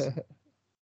house.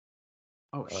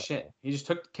 Oh, shit. He just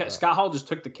took... Scott Hall just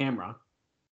took the camera.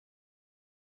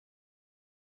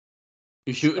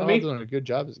 You shooting me? Doing a good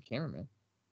job as a cameraman.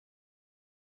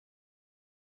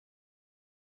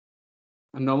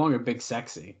 I'm no longer Big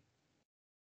Sexy.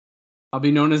 I'll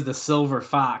be known as the Silver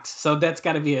Fox. So that's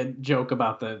got to be a joke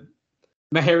about the...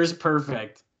 My hair is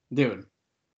perfect. Dude.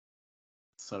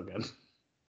 So good.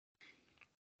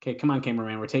 Okay, come on,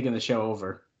 cameraman. We're taking the show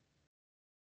over.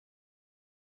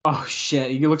 Oh,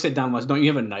 shit. He looks at Don West. Don't you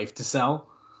have a knife to sell?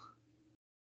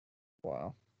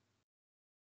 Wow.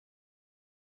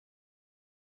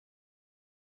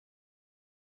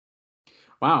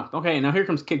 Wow. Okay, now here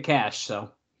comes Kid Cash, so...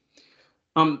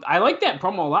 I like that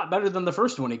promo a lot better than the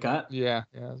first one he cut. Yeah,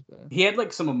 that's better. He had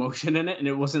like some emotion in it, and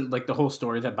it wasn't like the whole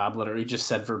story that Bob literally just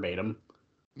said verbatim.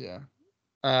 Yeah.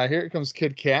 Here comes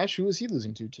Kid Cash. Who is he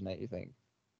losing to tonight, you think?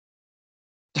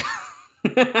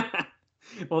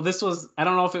 Well, this was... I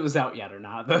don't know if it was out yet or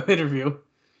not, the interview.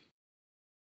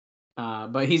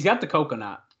 But he's got the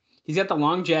coconut. He's got the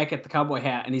long jacket, the cowboy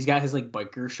hat, and he's got his like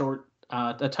biker short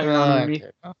attire on underneath.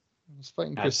 Okay. Oh, he's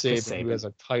fighting Chris Sabin, who has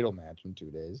a title match in 2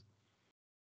 days.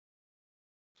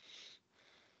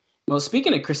 Well,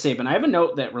 speaking of Chris Sabin, I have a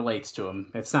note that relates to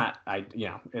him. It's not,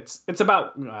 it's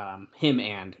about him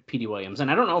and Petey Williams,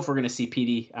 and I don't know if we're going to see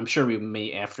Petey. I'm sure we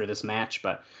may after this match,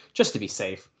 but just to be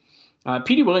safe,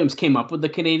 Petey Williams came up with the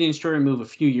Canadian Destroyer move a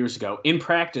few years ago in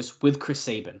practice with Chris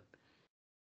Sabin,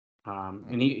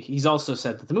 and he's also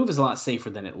said that the move is a lot safer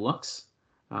than it looks.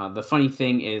 The funny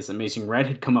thing is, Amazing Red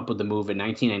had come up with the move in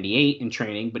 1998 in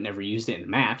training, but never used it in a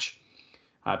match.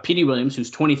 Petey Williams, who's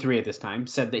 23 at this time,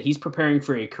 said that he's preparing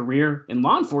for a career in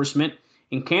law enforcement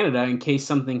in Canada in case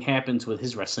something happens with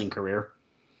his wrestling career.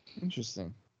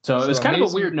 Interesting. So it was kind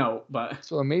of a weird note, but...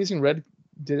 So Amazing Red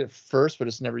did it first, but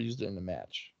it's never used it in a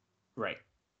match. Right.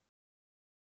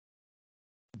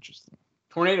 Interesting.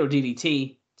 Tornado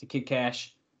DDT to Kid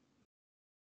Cash.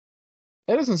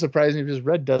 That doesn't surprise me because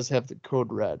Red does have the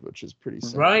code red, which is pretty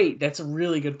simple. Right. That's a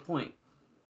really good point.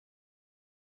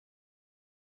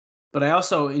 But I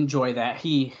also enjoy that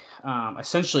he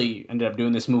essentially ended up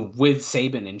doing this move with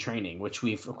Sabin in training, which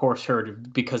we've, of course,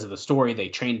 heard because of the story. They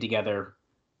trained together.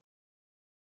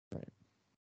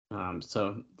 Right.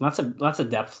 So lots of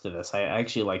depth to this. I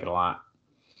actually like it a lot.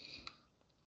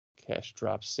 Cash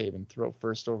drops Sabin throw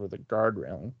first over the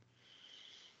guardrail.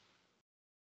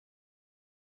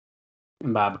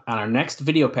 And Bob, on our next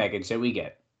video package that we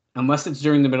get, unless it's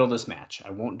during the middle of this match, I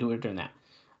won't do it during that,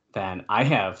 then I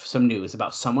have some news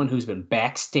about someone who's been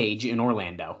backstage in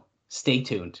Orlando. Stay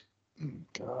tuned.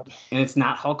 God. And it's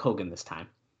not Hulk Hogan this time.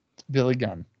 It's Billy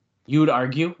Gunn. You would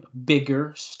argue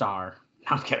bigger star.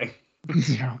 No, I'm kidding.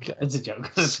 Okay. It's a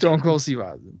joke. Stone Cold Steve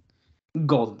Austin.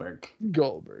 Goldberg.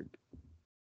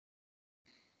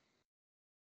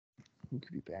 Who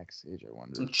could be backstage, I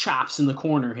wonder? Some chops in the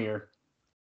corner here.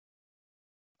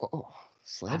 Oh,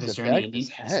 slams Is the there back any of his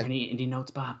head. indie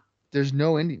notes, Bob? There's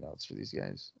no indie notes for these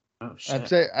guys. Oh,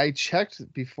 shit. I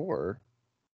checked before,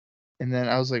 and then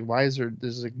I was like, why is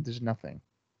there's nothing.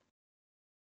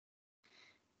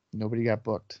 Nobody got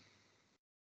booked.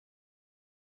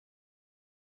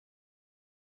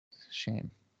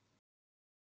 Shame.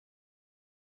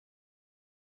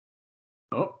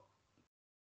 Oh.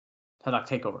 Headlock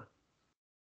takeover.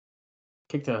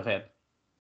 Kick to the head.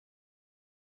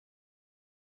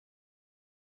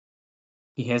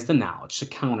 He has the knowledge to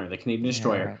counter the Canadian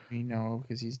Destroyer. We know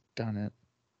because he's done it.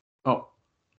 Oh,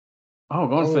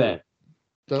 going for that.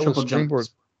 Double Triple springboard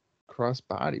jump. cross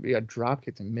body, but he got drop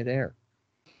kicked in midair.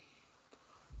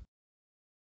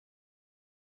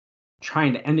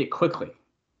 Trying to end it quickly.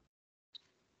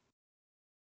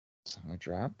 Stomach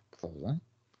drop, close on.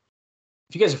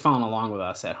 If you guys are following along with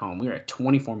us at home, we're at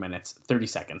 24 minutes, 30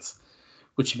 seconds,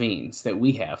 which means that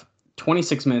we have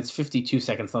 26 minutes, 52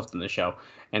 seconds left in the show.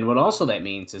 And what also that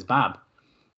means is, Bob,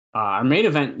 our main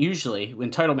event usually,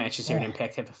 when title matches here at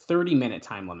Impact, have a 30-minute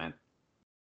time limit.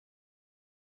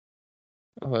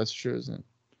 Oh, that's true, isn't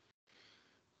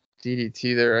it?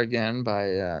 DDT there again by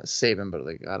Saban, but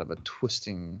like out of a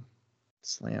twisting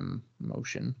slam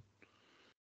motion.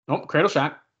 Oh, cradle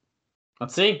shot.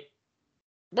 Let's see.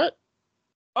 What?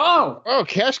 Oh,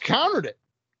 Cash countered it.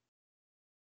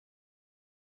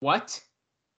 what?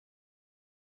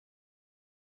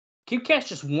 Kid Cash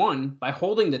just won by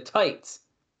holding the tights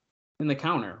in the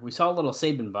counter. We saw a little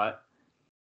Saban butt.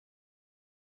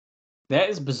 That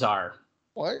is bizarre.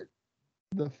 What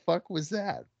the fuck was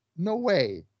that? No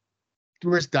way.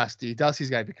 Where's Dusty? Dusty's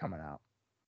got to be coming out.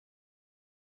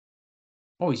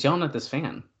 Oh, he's yelling at this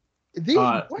fan.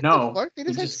 What no, the fuck? They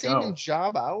just just had go. Saban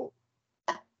job out.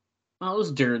 Oh, it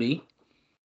was dirty.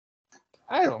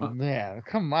 I don't, man.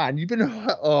 Come on.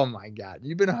 Oh my God.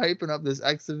 You've been hyping up this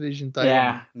X Division title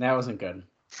Yeah, that wasn't good.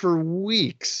 for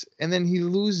weeks. And then he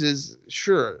loses,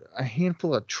 sure, a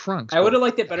handful of trunks. I would have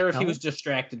liked it better if he was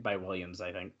distracted by Williams,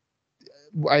 I think.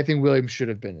 I think Williams should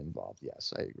have been involved.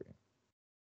 Yes, I agree.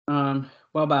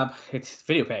 Well, Bob, it's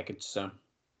video package, so.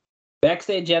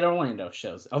 Backstage at Orlando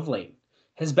shows of late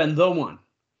has been the one,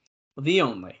 the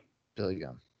only, Billy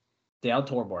Gunn. Dale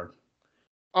Torborg.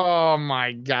 Oh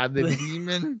my God, the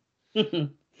demon.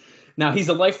 Now, he's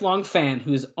a lifelong fan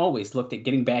who has always looked at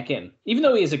getting back in, even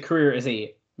though he has a career as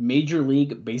a Major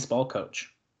League Baseball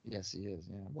coach. Yes, he is.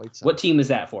 Yeah, White Sox. What team is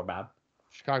that for, Bob?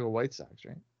 Chicago White Sox,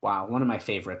 right? Wow, one of my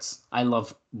favorites. I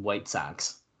love White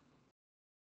Sox.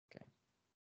 Okay.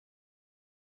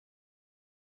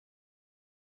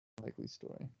 Likely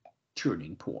story.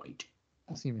 Turning point.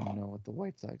 I don't even know what the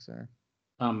White Sox are.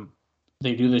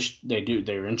 They do this.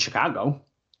 They're in Chicago.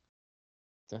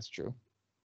 That's true.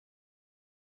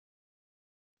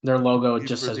 Their logo Good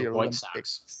just for says the White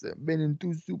Olympics. Sox. Been in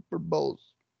 2 Super Bowls.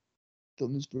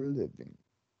 Done this for a living.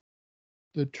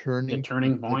 The turning point. The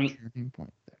turning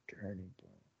point. The turning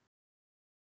point.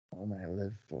 All I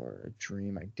live for, a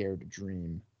dream I dare to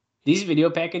dream. These video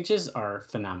packages are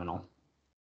phenomenal.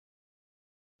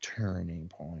 Turning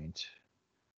point.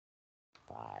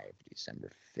 5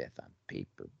 December 5th on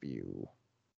pay-per-view.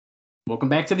 Welcome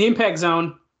back to the Impact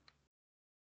Zone.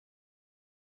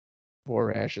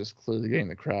 Poor Ash is clearly getting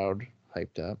the crowd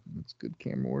hyped up. It's good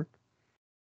camera work.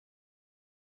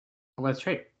 Oh, that's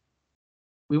right.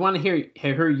 We want to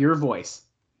hear your voice.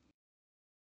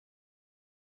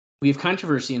 We have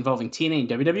controversy involving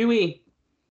TNA and WWE.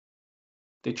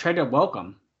 They tried to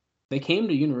welcome. They came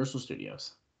to Universal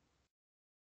Studios.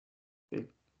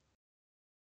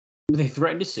 They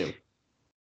threatened to sue.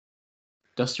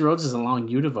 Dusty Rhodes is allowing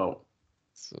you to vote.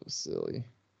 So silly.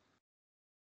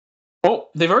 Oh,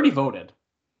 they've already voted.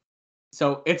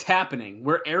 So it's happening.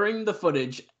 We're airing the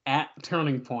footage at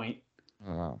Turning Point.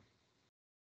 Oh, wow.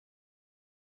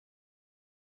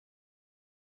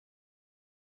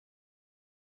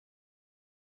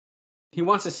 He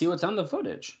wants to see what's on the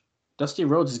footage. Dusty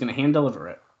Rhodes is going to hand deliver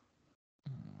it.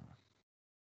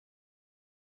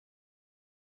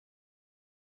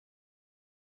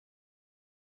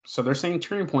 So they're saying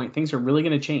Turning Point, things are really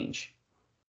going to change.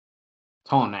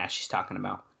 It's Hall and Nash he's talking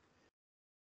about.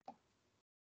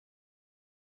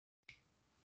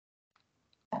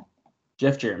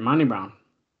 Jeff Jarrett, Monty Brown,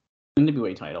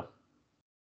 NWA title.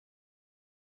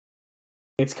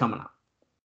 It's coming up.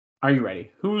 Are you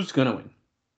ready? Who's gonna win?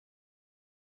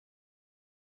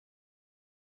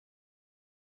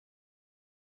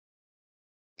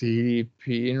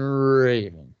 DDP and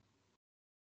Raven.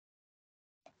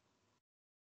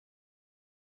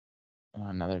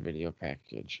 Another video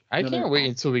package. I can't wait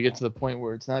until we get to the point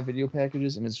where it's not video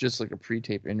packages and it's just like a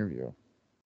pre-tape interview.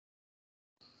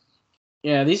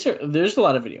 Yeah, there's a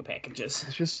lot of video packages.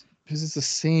 It's just because it's the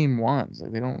same ones.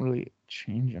 Like they don't really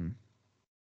change them.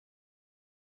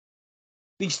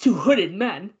 These two hooded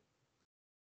men.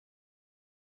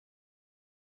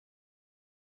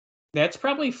 That's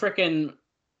probably frickin'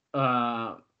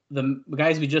 the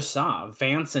guys we just saw,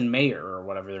 Vance and Mayer or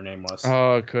whatever their name was.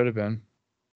 Oh, it could have been.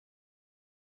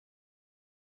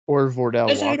 Or Vordell.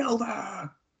 This ain't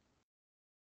over.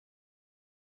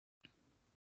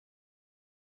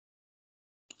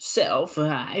 Self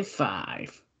high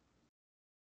five.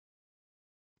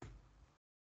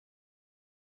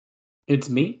 It's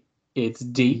me. It's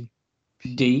DDP.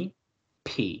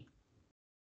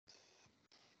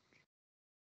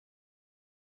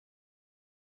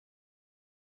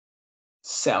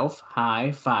 Self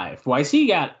high five. Why is he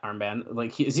got armband?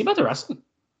 Like, is he about to wrestle?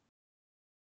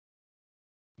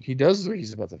 He does look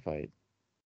he's about to fight.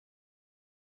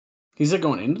 He's like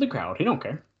going into the crowd. He don't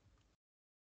care.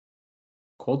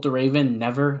 Colt the Raven,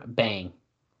 never bang.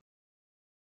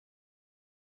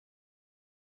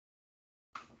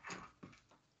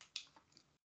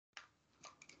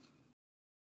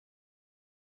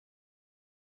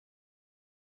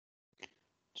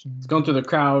 He's going through the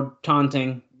crowd,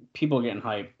 taunting, people getting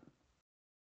hyped.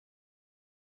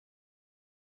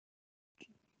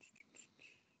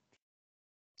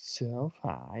 Self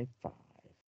high five.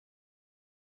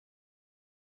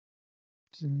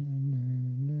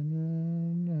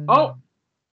 Oh!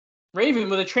 Raven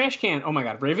with a trash can. Oh my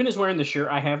god. Raven is wearing the shirt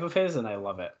I have of his, and I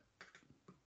love it.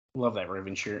 Love that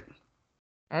Raven shirt.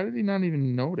 How did he not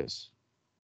even notice?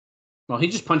 Well, he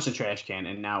just punched the trash can,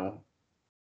 and now...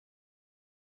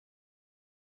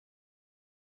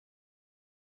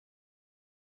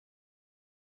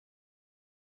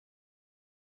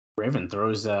 Raven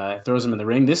throws him in the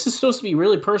ring. This is supposed to be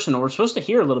really personal. We're supposed to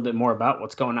hear a little bit more about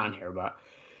what's going on here, but...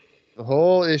 The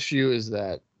whole issue is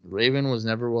that Raven was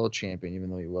never world champion, even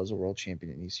though he was a world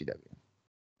champion in ECW.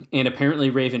 And apparently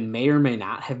Raven may or may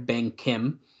not have banged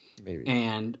Kim. Maybe.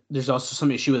 And there's also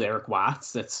some issue with Eric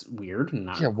Watts that's weird.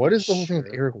 Yeah, what is the whole thing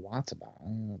with Eric Watts about? I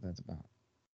don't know what that's about.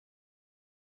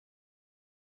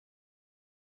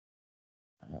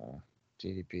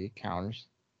 DDP counters,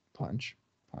 punch.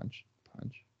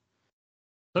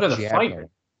 Look at the fighter.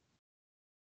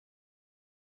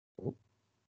 Oh.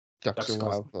 Ducks a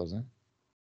wild clothesline.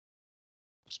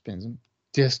 Spins him.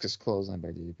 Discus clothesline by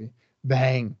DDP.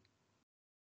 Bang.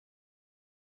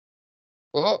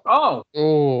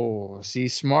 Oh, see,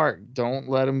 smart. Don't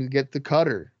let him get the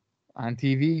cutter on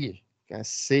TV. Gotta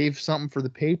save something for the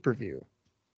pay-per-view.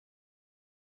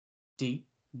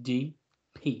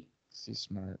 DDP. See,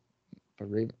 smart.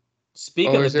 But Raven. Speak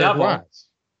of the devil. Watts.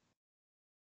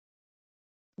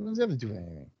 What does that have to do with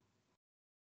anything?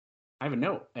 I have a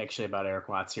note, actually, about Eric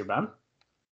Watts here, Bob.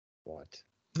 What?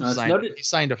 He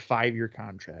signed a 5-year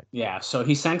contract. Yeah, so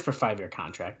he signed for a 5-year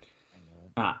contract.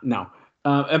 No.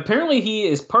 Apparently, he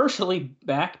is partially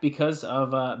back because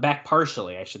of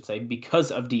partially, I should say,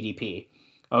 because of DDP,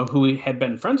 who had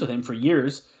been friends with him for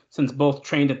years since both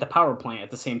trained at the power plant at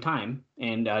the same time,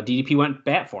 and DDP went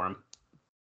bat for him.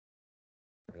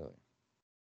 Really?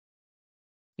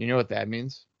 You know what that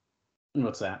means?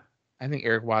 What's that? I think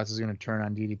Eric Watts is going to turn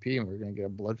on DDP, and we're going to get a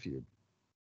blood feud.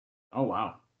 Oh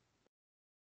wow.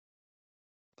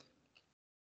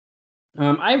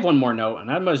 I have one more note, and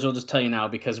I might as well just tell you now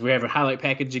because we have a highlight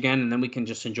package again, and then we can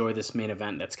just enjoy this main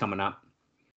event that's coming up.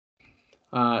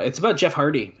 It's about Jeff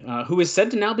Hardy, who is said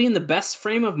to now be in the best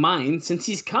frame of mind since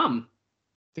he's come.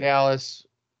 Dallas,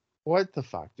 what the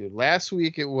fuck, dude? Last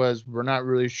week it was we're not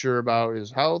really sure about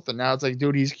his health, and now it's like,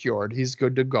 dude, he's cured. He's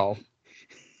good to go.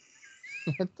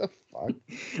 What the fuck?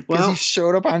 Because he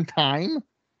showed up on time?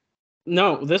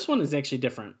 No, this one is actually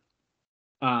different.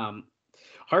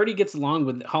 Hardy gets along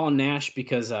with Hall and Nash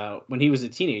because when he was a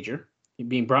teenager,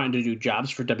 being brought in to do jobs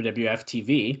for WWF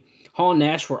TV, Hall and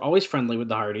Nash were always friendly with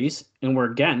the Hardys and were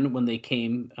again when they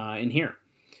came in here.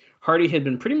 Hardy had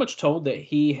been pretty much told that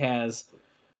he has,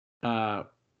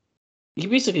 he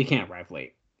basically can't arrive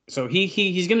late. So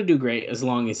he's going to do great as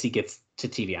long as he gets to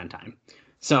TV on time.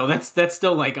 So that's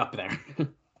still like up there.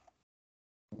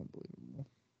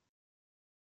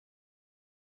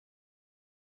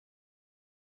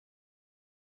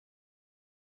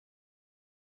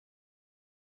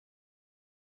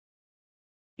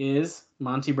 is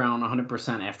Monty Brown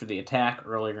 100% after the attack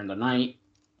earlier in the night?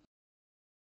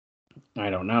 I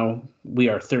don't know. We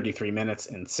are 33 minutes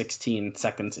and 16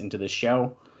 seconds into the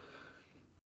show.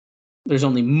 There's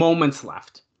only moments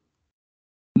left.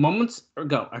 Moments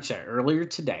ago, actually, earlier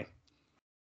today,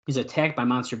 he's attacked by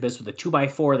Monster Biz with a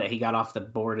 2x4 that he got off the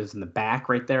board is in the back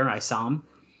right there. I saw him.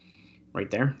 Right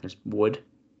there. There's wood.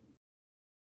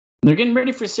 They're getting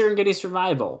ready for Serengeti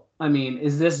Survival. I mean,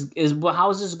 how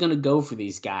is this going to go for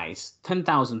these guys?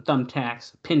 10,000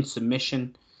 thumbtacks, pin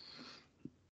submission.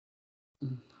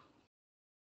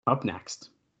 Up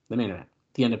next, the main event,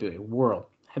 the NWA World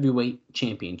Heavyweight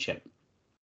Championship.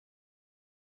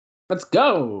 Let's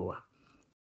go.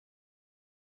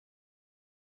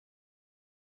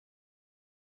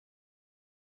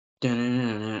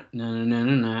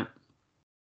 Da-na-na-na-na-na-na-na.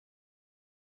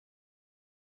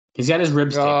 He's got his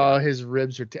ribs taped Oh, up. his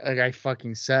ribs are like I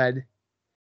fucking said.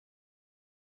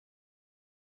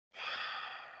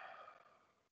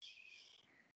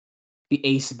 The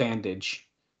ace bandage.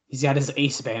 He's got his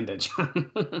ace bandage.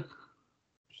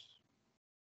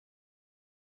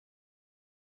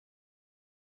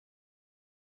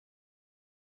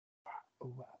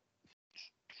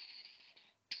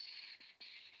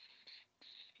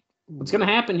 What's going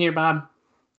to happen here, Bob?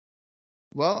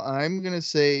 Well, I'm going to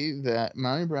say that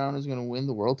Monty Brown is going to win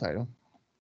the world title.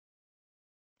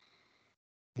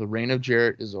 The reign of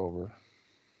Jarrett is over.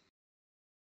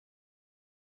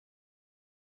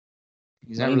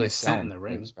 He's not Laying really his scent selling in the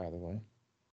ring. ribs, by the way.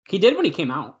 He did when he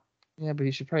came out. Yeah, but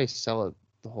he should probably sell it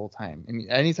the whole time. I mean,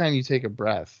 anytime you take a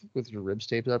breath with your ribs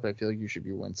taped up, I feel like you should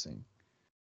be wincing.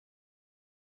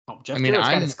 Oh, Jeff I mean, Jarrett's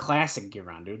got I'm- his classic gear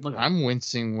on, dude. Look at him. I'm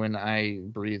wincing when I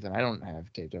breathe, and I don't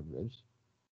have taped up ribs.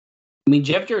 I mean,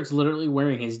 Jeff Jarrett's literally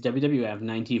wearing his WWF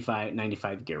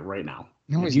 95 gear right now.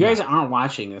 No, If he's you guys not. aren't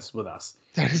watching this with us,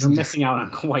 That is you're not- missing out on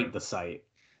quite the sight.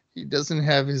 He doesn't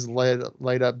have his light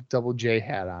up double J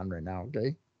hat on right now,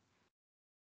 okay?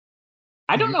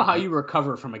 I don't know how you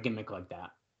recover from a gimmick like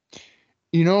that.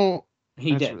 You know,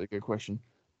 He that's did. a really good question.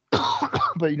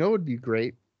 But you know what would be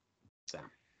great? So.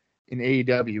 In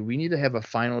AEW, we need to have a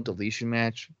final deletion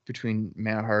match between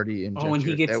Matt Hardy and Jeff Oh, and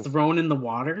he Jarrett. gets thrown in the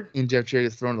water? And Jeff Jarrett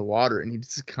is thrown in the water, and he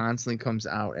just constantly comes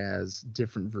out as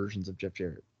different versions of Jeff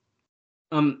Jarrett.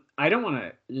 I don't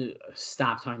want to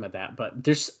stop talking about that, but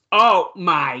there's... Oh,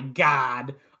 my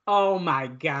God. Oh, my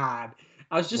God.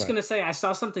 I was just What? going to say, I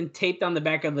saw something taped on the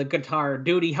back of the guitar.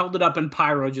 Dude, he held it up and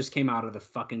pyro just came out of the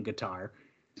fucking guitar.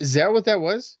 Is that what that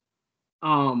was?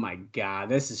 Oh, my God.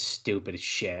 This is stupid as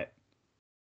shit.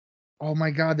 Oh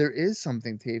my God, there is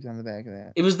something taped on the back of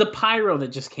that. It was the pyro that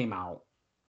just came out.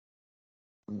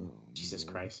 Oh, Jesus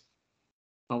Lord. Christ.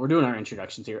 Well, we're doing our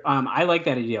introductions here. I like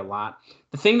that idea a lot.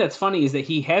 The thing that's funny is that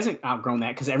he hasn't outgrown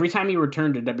that because every time he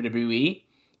returned to WWE,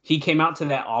 he came out to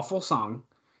that awful song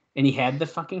and he had the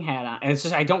fucking hat on. And it's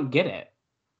just, I don't get it.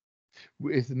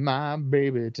 With my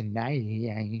baby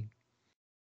tonight.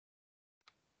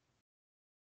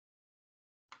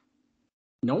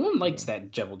 No one likes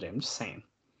that Jebel Jam. I'm just saying.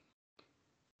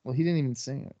 Well, he didn't even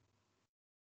sing it.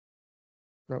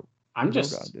 I'm Road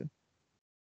just, Dogg did.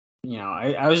 you know,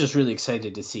 I was just really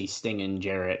excited to see Sting and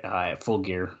Jarrett at Full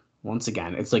Gear once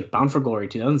again. It's like Bound for Glory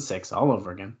 2006 all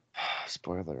over again.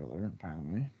 Spoiler alert,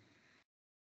 apparently.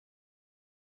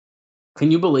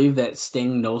 Can you believe that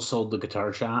Sting no-sold the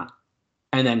guitar shot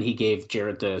and then he gave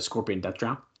Jarrett the Scorpion Death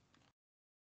Drop?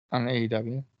 On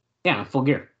AEW? Yeah, Full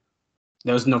Gear.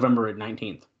 That was November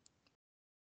 19th.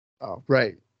 Oh,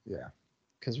 right. Yeah.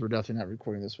 Because we're definitely not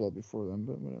recording this well before then,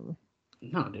 but whatever.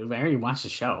 No, dude, I already watched the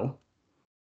show.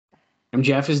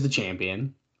 MJF is the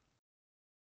champion.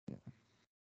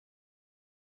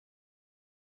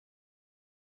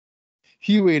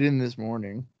 He weighed in this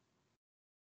morning.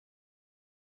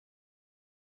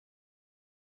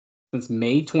 Since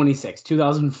May 26,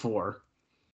 2004,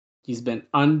 he's been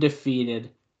undefeated,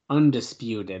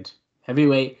 undisputed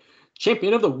heavyweight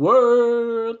champion of the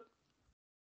world.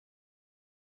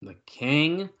 The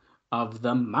king of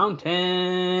the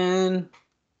mountain.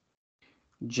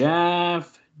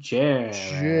 Jeff Jarrett.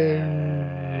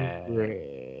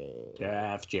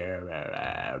 Jeff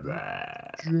Jarrett.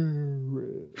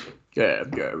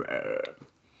 Jeff Jarrett.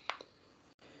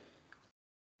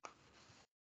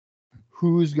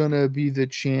 Who's gonna be the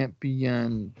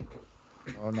champion?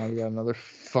 Oh, now we got another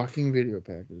fucking video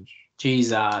package.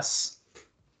 Jesus.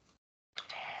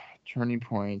 Turning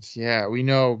points. Yeah, we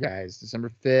know, guys.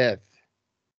 December 5th.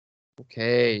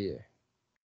 Okay.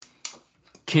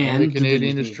 Can the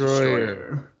Canadian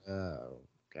Destroyer. Oh,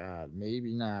 God.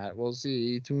 Maybe not. We'll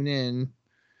see. Tune in.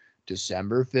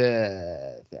 December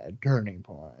 5th at Turning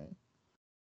Point.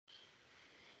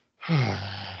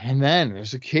 And then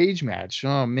there's a cage match.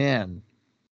 Oh man.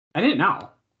 I didn't know.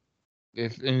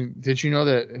 Did you know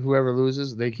that whoever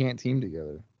loses, they can't team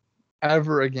together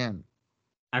ever again?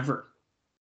 Ever.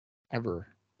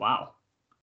 Wow.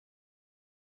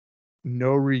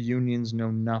 No reunions,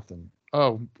 no nothing.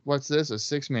 Oh, what's this? A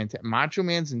 6-man Macho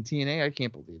Man's in TNA? I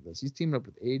can't believe this. He's teaming up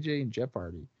with AJ and Jeff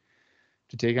Hardy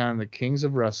to take on the Kings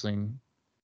of Wrestling,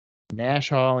 Nash,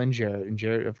 Hall, and Jarrett. And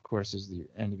Jarrett, of course, is the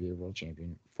NWA World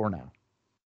Champion for now.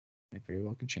 It very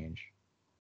well could change.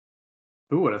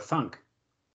 Who would have thunk?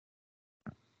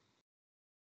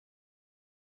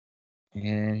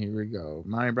 And here we go.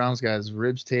 Monty Brown's got his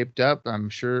ribs taped up. I'm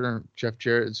sure Jeff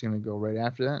Jarrett is going to go right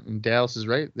after that. And Dallas is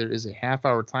right. There is a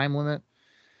half-hour time limit.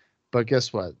 But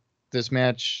guess what? This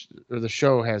match, or the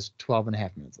show, has 12 and a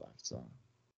half minutes left. So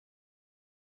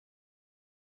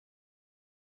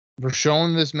we're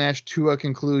showing this match to a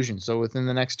conclusion. So within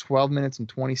the next 12 minutes and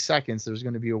 20 seconds, there's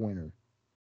going to be a winner.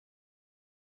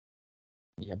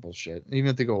 Yeah, bullshit. Even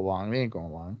if they go long, they ain't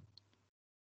going long.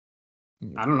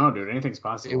 I don't know, dude. Anything's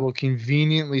possible. It will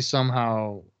conveniently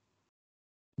somehow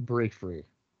break free.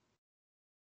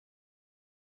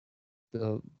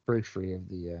 They'll break free of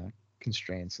the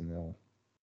constraints and they'll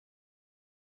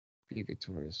be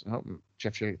victorious. Oh,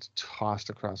 Jeff Jarrett gets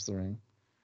tossed across the ring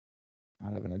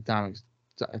out of an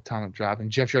atomic drop.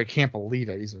 And Jeff Jarrett can't believe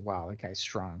it. He's like, wow, that guy's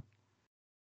strong.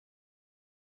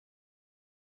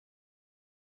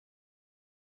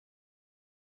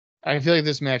 I feel like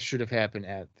this match should have happened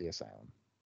at the Asylum.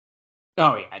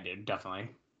 Oh, yeah, dude, definitely.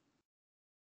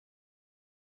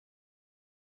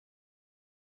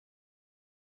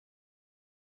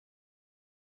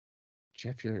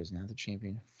 Jeff Jarrett is now the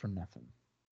champion for nothing.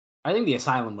 I think the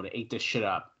Asylum would have ate this shit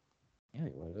up. Yeah,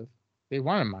 they would have. They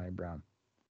wanted Monty Brown.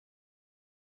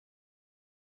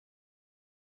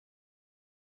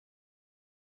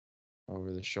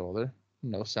 Over the shoulder.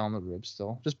 No selling the ribs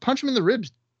still. Just punch him in the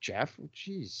ribs, Jeff.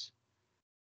 Jeez.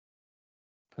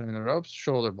 Put him in the ropes.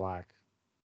 Shoulder block.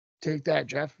 Take that,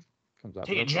 Jeff. Comes up.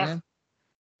 Take it, Jeff. Again.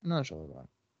 Another shoulder block.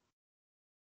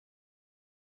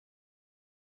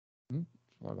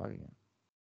 Shoulder block again.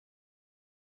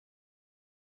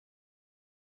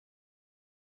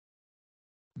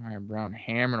 Monty Brown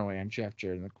hammering away on Jeff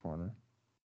Jarrett in the corner.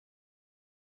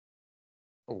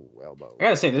 Oh, elbow. I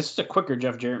gotta say, this is a quicker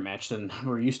Jeff Jarrett match than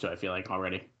we're used to, I feel like,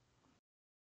 already.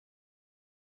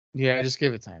 Yeah, I just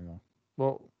gave it time,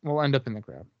 though. We'll end up in the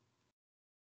crowd.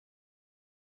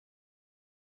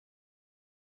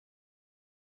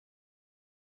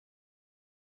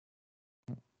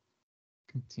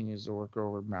 Continues to work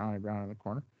over Monty Brown in the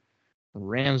corner.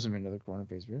 Rams him into the corner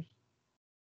face first.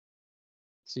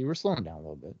 See, we're slowing down a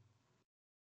little bit.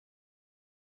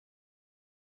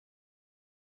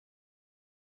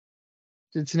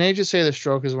 Did Tanay just say the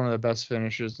stroke is one of the best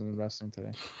finishers in wrestling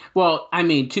today? Well, I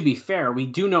mean, to be fair, we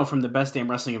do know from the Best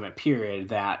Damn Wrestling Event period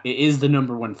that it is the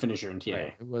 #1 finisher in TNA.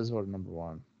 Right. It was voted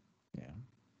 #1. Yeah.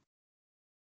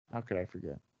 How could I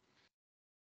forget?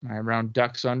 Monty Brown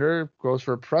ducks under, goes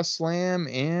for a press slam,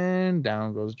 and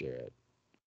down goes Jarrett.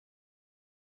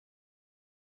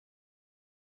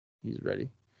 He's ready.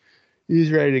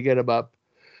 He's ready to get him up.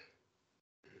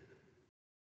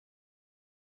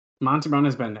 Monty Brown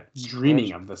has been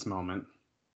dreaming of this moment.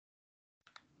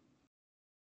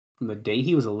 From the day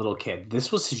he was a little kid,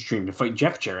 this was his dream, to fight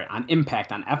Jeff Jarrett on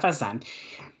Impact on FSN,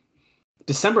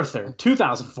 December 3rd,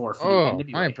 2004. For Oh, the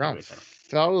NWA Monty Brown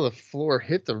fell to the floor,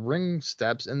 hit the ring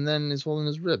steps, and then is holding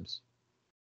his ribs.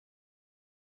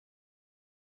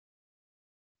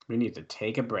 We need to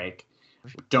take a break.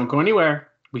 Don't go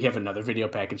anywhere. We have another video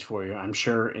package for you, I'm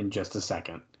sure, in just a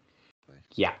second.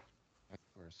 Yeah. Of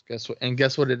course.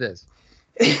 Guess what it is?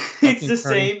 It's the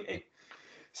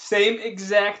same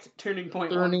exact Turning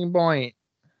Point. Turning Point.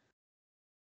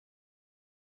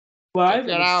 Live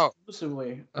Check it out.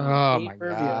 Exclusively. Oh my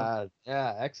God.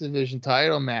 Yeah, X Division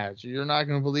title match. You're not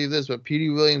going to believe this, but Petey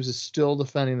Williams is still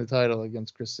defending the title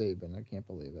against Chris Sabin. I can't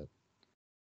believe it.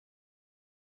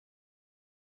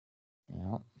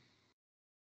 Yeah.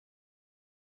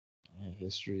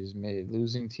 History is made.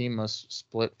 Losing team must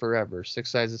split forever. 6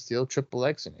 Sides of Steel, Triple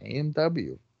X, and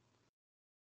AMW.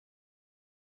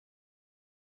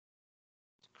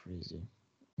 It's crazy.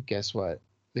 Guess what?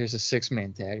 There's a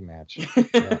 6-man tag match.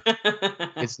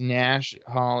 It's Nash,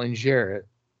 Hall, and Jarrett.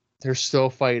 They're still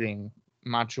fighting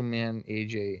Macho Man,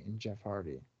 AJ, and Jeff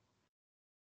Hardy.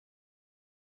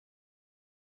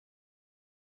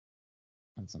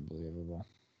 That's unbelievable.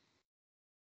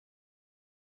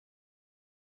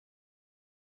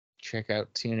 Check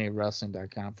out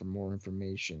TNAWrestling.com for more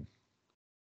information.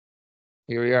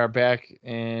 Here we are back,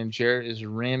 and Jarrett is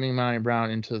ramming Monty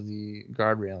Brown into the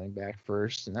guard railing back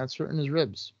first, and that's hurting his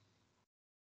ribs.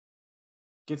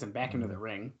 Gets him back into the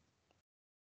ring.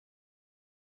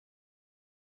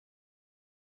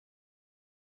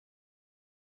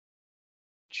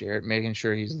 Jarrett making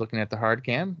sure he's looking at the hard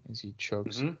cam as he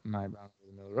chokes Monty Brown to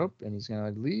the middle rope, and he's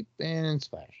going to leap and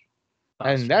splash.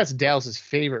 And that's Dallas's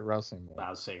favorite wrestling move. That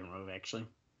was favorite move, actually.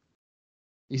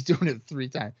 He's doing it 3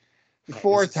 times.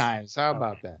 4 times. How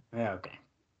about that? Yeah, okay.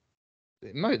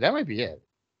 That might be it.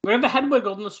 We have the head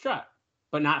wiggled in the strut,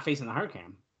 but not facing the hard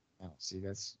cam. Oh, see,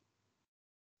 that's...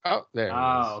 Oh, there it is.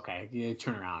 Oh, okay. You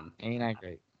turn around. Ain't I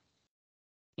great?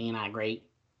 Ain't I great?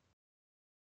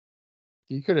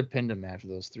 You could have pinned him after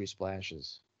those 3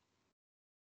 splashes.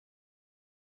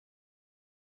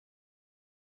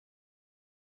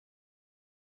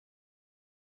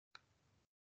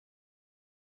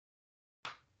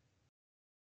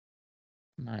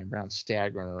 Monty Brown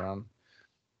staggering around.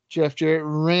 Jeff Jarrett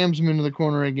rams him into the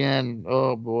corner again.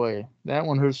 Oh, boy. That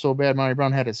one hurt so bad, Monty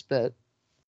Brown had to spit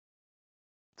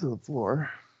to the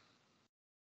floor.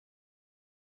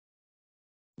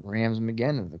 Rams him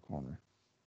again into the corner.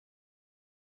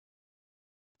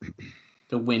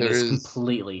 The wind is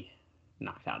completely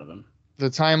knocked out of him. The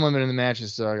time limit in the match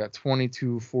is I got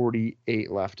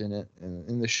 22:48 left in it. And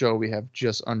in the show, we have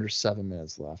just under 7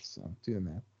 minutes left. So do the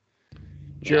math.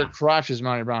 Jarrett crotches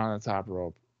Monty Brown on the top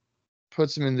rope.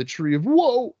 Puts him in the tree of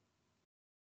whoa.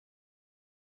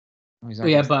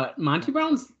 But Monty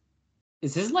Brown's...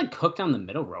 Is his leg hooked on the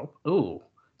middle rope? Ooh.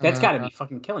 That's got to be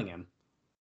fucking killing him.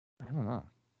 I don't know.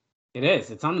 It is.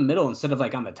 It's on the middle instead of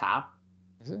like on the top.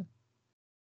 Is it?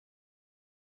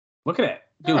 Look at it.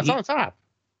 Dude, it's on the top.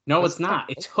 No, it's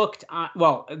not. It's hooked on...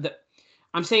 Well,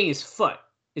 I'm saying his foot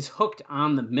is hooked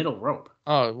on the middle rope.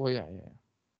 Oh, well, yeah.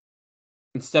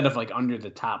 Instead of like under the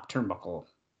top turnbuckle.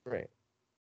 Right.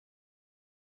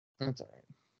 That's all right.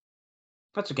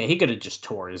 That's okay. He could have just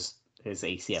tore his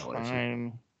ACL or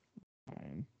something.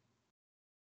 Fine.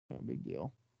 No big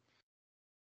deal.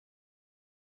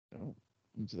 So,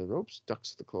 into the ropes,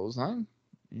 ducks the clothesline.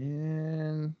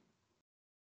 And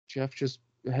Jeff just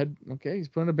he's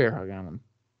putting a bear hug on him.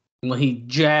 Well, he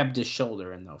jabbed his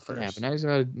shoulder in though first. Yeah, but now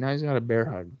he's got a bear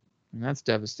hug. And that's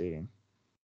devastating.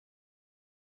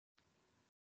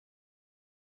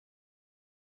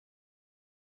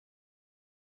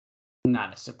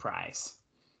 Not a surprise.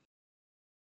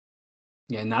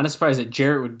 Yeah, not a surprise that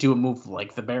Jarrett would do a move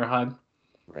like the bear hug.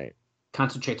 Right.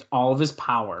 Concentrates all of his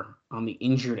power on the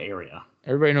injured area.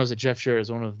 Everybody knows that Jeff Jarrett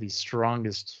is one of the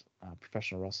strongest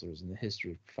professional wrestlers in the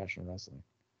history of professional wrestling.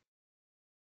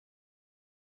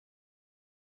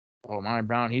 Oh, Monty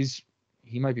Brown,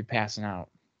 he might be passing out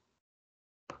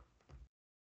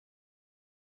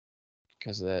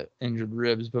because of that injured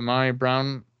ribs. But Monty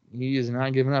Brown, he is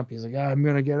not giving up. He's like, I'm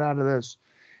going to get out of this.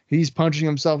 He's punching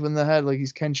himself in the head like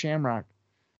he's Ken Shamrock.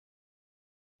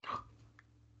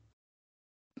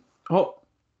 Oh.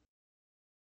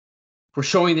 We're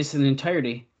showing this in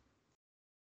entirety.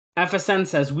 FSN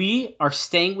says we are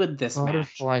staying with this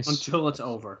match until it's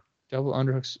over. Double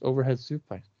overhead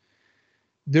suplex.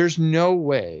 There's no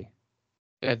way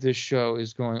that this show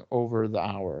is going over the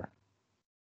hour.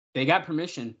 They got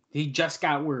permission. He just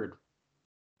got word.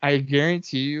 I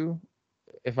guarantee you,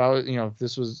 if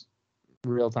this was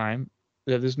real time,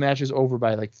 that this match is over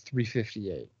by like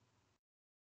 3:58.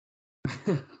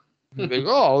 Like,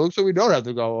 oh, looks like we don't have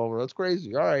to go over. That's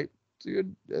crazy. All right, it's a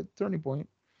good turning point.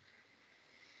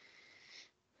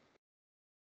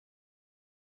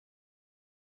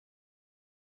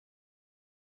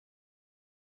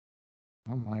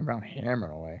 Oh, Monty Brown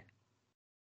hammering away,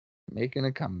 making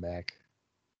a comeback.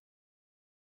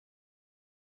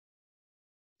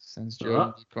 Sends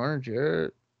Joe to the corner.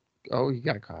 Jarrett. Oh, he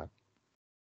got caught.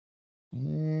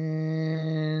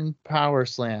 And power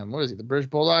slam. What is he? The British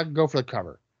Bulldog? Go for the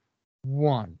cover.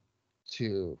 1,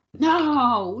 2.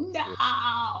 No.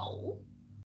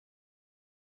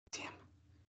 Damn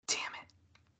it.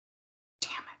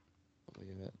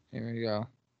 Believe it. Here we go.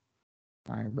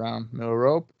 Monty Brown, middle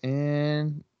rope,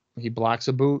 and he blocks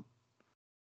a boot.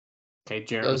 Okay,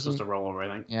 Jarrett was supposed to roll over, I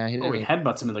think. Yeah, he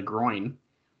headbutts him in the groin.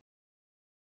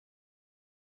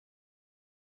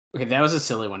 Okay, that was a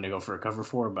silly one to go for a cover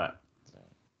for, but...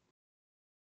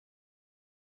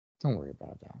 Don't worry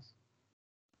about it, Dallas.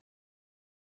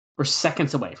 We're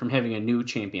seconds away from having a new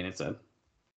champion, it said.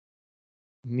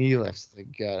 Knee lifts to the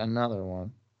gut. Another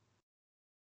one.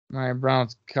 Monty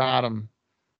Brown's caught him.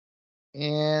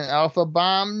 And Alpha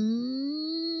Bomb.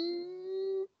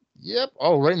 Yep.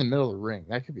 Oh, right in the middle of the ring.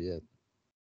 That could be it.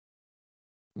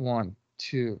 1,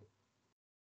 2.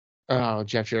 Oh,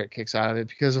 Jeff Jarrett kicks out of it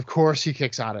because, of course, he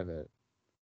kicks out of it.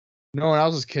 No one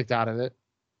else is kicked out of it.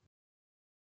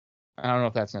 I don't know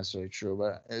if that's necessarily true,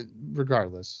 but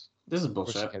regardless. This is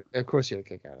bullshit. Of course he had a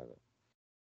kick out of it.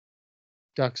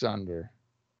 Ducks under.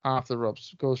 Off the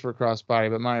ropes. Goes for a crossbody,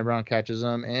 but Monty Brown catches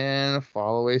him and a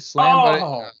fall away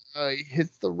slam. But he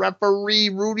hits the referee,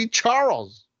 Rudy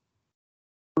Charles.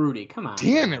 Rudy, come on.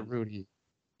 Damn it, Rudy.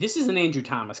 This is an Andrew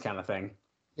Thomas kind of thing.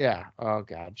 Yeah. Oh,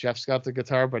 God. Jeff's got the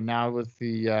guitar, but now with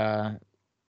the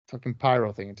fucking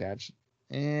pyro thing attached.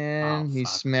 And he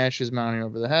smashes Mountie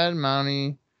over the head.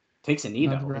 Mountie takes a knee,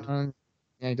 though.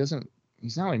 Yeah, he doesn't.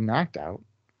 He's not like knocked out.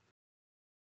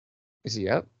 Is he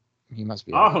up? He must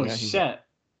be. Oh, yeah, shit. Up.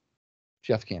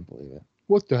 Jeff can't believe it.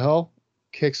 What the hell?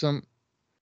 Kicks him.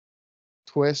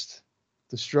 Twist.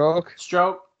 The stroke.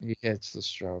 He hits the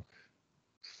stroke.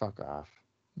 Fuck off.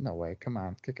 No way. Come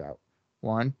on. Kick out.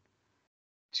 1,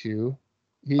 2.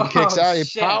 He kicks out.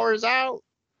 He powers out.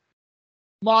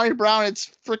 Monty Brown,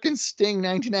 it's freaking Sting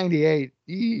 1998.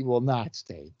 He will not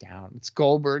stay down. It's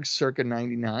Goldberg circa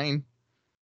 99.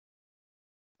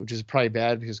 Which is probably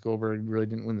bad because Goldberg really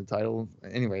didn't win the title.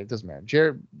 Anyway, it doesn't matter.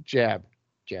 Jarrett,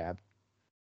 jab,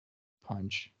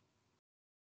 punch.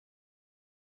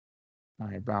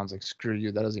 Monty Brown's like, screw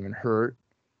you. That doesn't even hurt.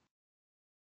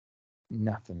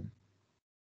 Nothing.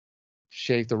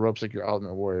 Shake the ropes like your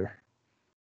Ultimate Warrior.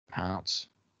 Pounce.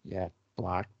 Yeah.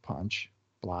 Block, punch,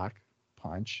 block,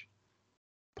 punch,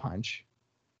 punch,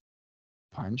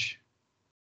 punch.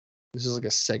 This is like a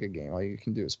Sega game. All you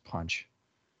can do is punch.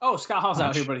 Oh, Scott Hall's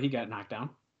out here, but he got knocked down.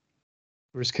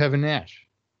 Where's Kevin Nash?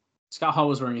 Scott Hall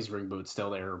was wearing his ring boots still.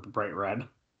 They were bright red.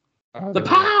 Oh, the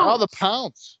pounce! Oh, the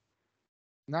pounce.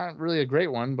 Not really a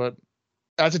great one, but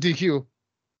that's a DQ.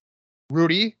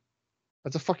 Rudy,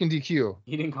 that's a fucking DQ.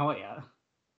 He didn't call it yet.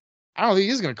 I don't think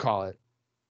he's going to call it.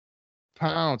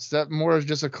 Pounce. That more is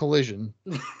just a collision.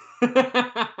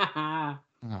 Oh,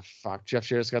 fuck. Jeff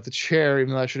Jarrett's got the chair,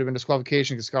 even though that should have been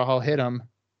disqualification because Scott Hall hit him.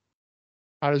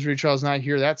 How does Rudy Charles not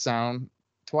hear that sound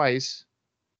twice?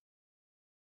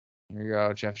 Here you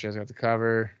go. Jeff Jarrett's got the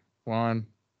cover. 1,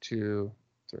 2,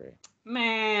 3.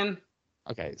 Man.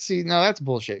 Okay. See, now that's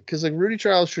bullshit. Because like Rudy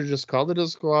Charles should have just called it a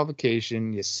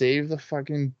disqualification. You save the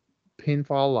fucking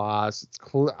pinfall loss. It's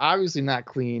obviously not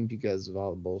clean because of all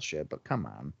the bullshit, but come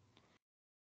on.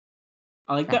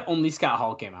 I like that only Scott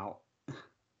Hall came out.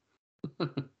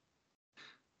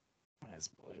 That's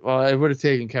bullshit. Well, it would have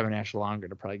taken Kevin Nash longer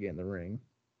to probably get in the ring.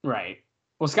 Right.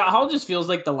 Well, Scott Hall just feels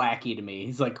like the lackey to me.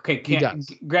 He's like, okay,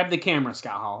 grab the camera,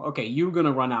 Scott Hall. Okay, you're going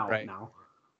to run out right now.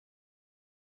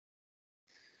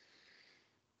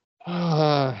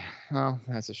 Well,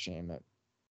 that's a shame. That.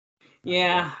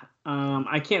 Yeah.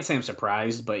 I can't say I'm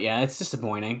surprised, but yeah, it's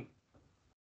disappointing.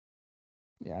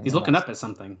 Yeah. He's looking up at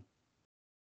something.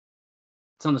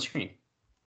 It's on the screen.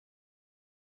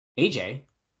 AJ.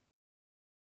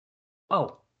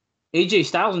 Oh. AJ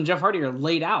Styles and Jeff Hardy are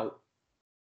laid out.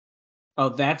 Oh,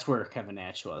 that's where Kevin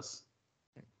Nash was.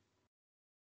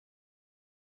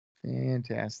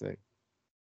 Fantastic.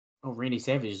 Oh, Randy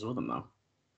Savage is with him, though.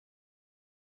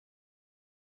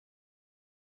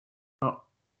 Oh,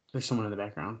 there's someone in the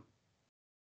background.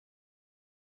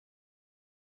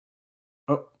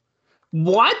 Oh.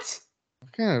 What?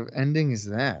 What kind of ending is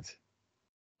that?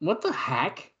 What the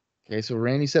heck? Okay, so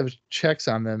Randy Savage checks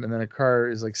on them, and then a car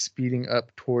is like speeding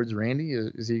up towards Randy.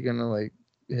 Is he gonna like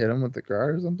hit him with the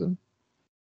car or something?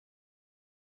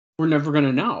 We're never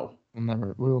gonna know.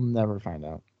 We'll never find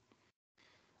out.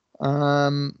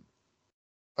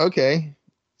 Okay,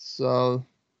 so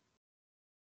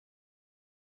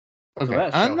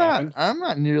okay, I'm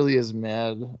not nearly as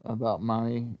mad about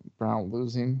Monty Brown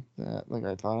losing that like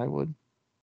I thought I would.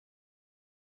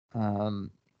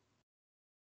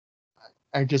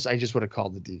 I just would have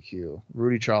called the DQ.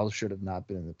 Rudy Charles should have not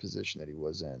been in the position that he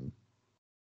was in.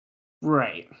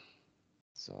 Right.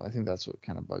 So I think that's what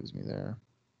kind of bugs me there.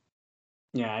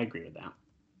 Yeah, I agree with that.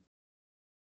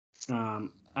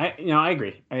 I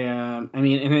agree. I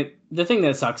mean, and the thing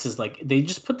that sucks is like they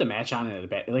just put the match on at a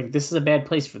bad. Like this is a bad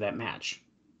place for that match.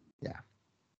 Yeah.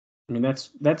 I mean,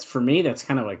 that's for me. That's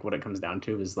kind of like what it comes down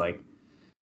to is like,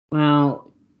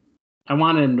 well, I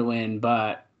wanted him to win,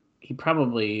 but he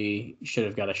probably should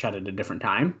have got a shot at a different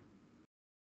time.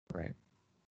 Right.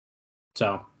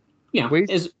 So, yeah, it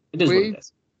is what it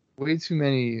is. Way too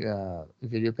many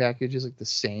video packages, like the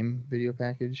same video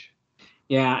package.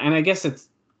 Yeah, and I guess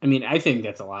I think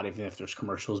that's a lot, even if there's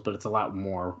commercials, but it's a lot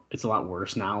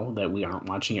worse now that we aren't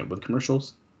watching it with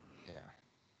commercials. Yeah.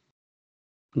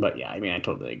 But yeah, I mean, I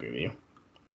totally agree with you.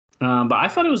 But I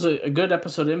thought it was a good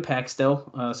episode of Impact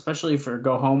still, especially for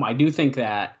Go Home. I do think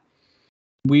that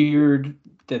Weird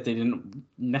that they didn't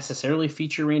necessarily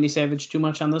feature Randy Savage too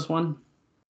much on this one.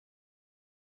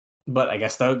 But I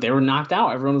guess they were knocked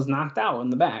out. Everyone was knocked out in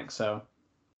the back, so.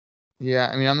 Yeah,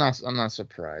 I mean, I'm not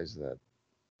surprised that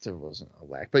there wasn't a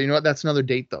lack. But you know what? That's another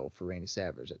date though for Randy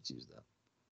Savage that's used up.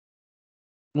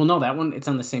 Well, no, that one it's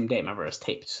on the same day. Remember, it's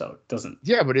taped, so it doesn't.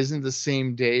 Yeah, but isn't the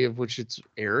same day of which it's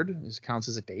aired? It counts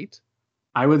as a date?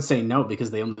 I would say no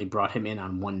because they only brought him in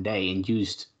on one day and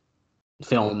used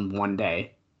film one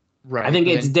day. Right. I think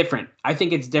it's different. I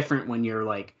think it's different when you're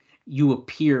like you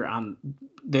appear on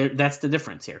there. That's the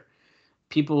difference here.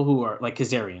 People who are like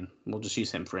Kazarian, we'll just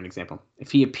use him for an example.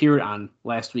 If he appeared on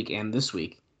last week and this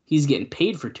week, he's getting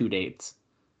paid for 2 dates,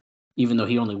 even though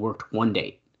he only worked 1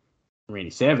 date. Randy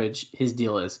Savage, his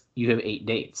deal is you have 8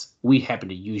 dates. We happen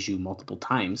to use you multiple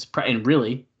times, and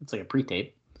really, it's like a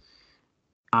pre-tape.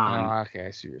 Okay,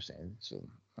 I see what you're saying. So,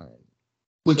 all right.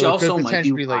 Which So also might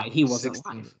be like why he wasn't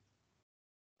 16. live.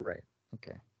 Right.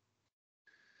 Okay.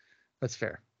 That's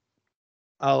fair.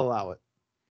 I'll allow it.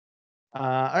 All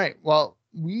right. Well,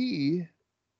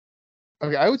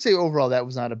 I would say overall that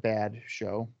was not a bad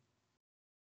show.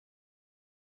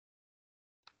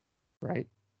 Right?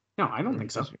 No, I don't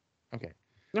think so. Okay.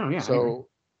 No, yeah. So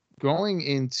going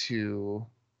into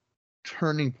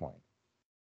Turning Point,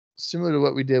 similar to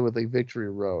what we did with like Victory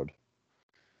Road,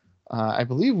 I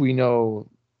believe we know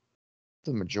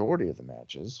the majority of the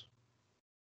matches.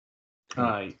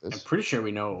 I'm pretty sure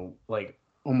we know like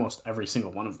almost every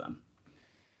single one of them.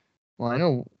 Well, I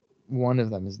know one of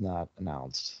them is not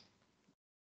announced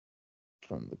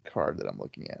from the card that I'm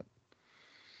looking at.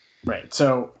 Right.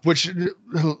 So, which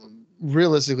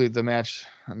realistically, the match,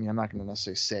 I mean, I'm not going to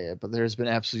necessarily say it, but there's been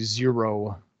absolutely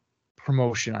zero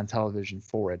promotion on television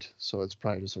for it. So it's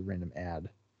probably just a random ad.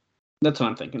 That's what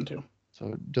I'm thinking too. So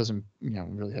it doesn't,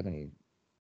 really have any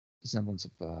semblance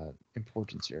of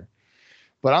importance here.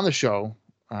 But on the show,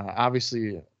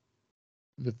 obviously,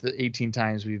 with the 18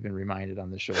 times we've been reminded on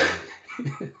the show,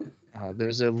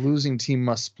 there's a losing team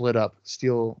must split up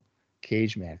steel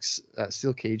cage match,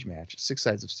 6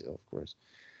 sides of steel, of course.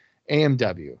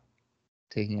 AMW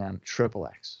taking on Triple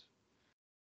X.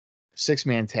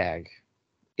 6-man tag,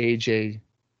 AJ,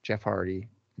 Jeff Hardy,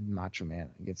 and Macho Man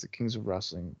against the Kings of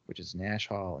Wrestling, which is Nash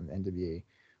Hall and NWA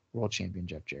World Champion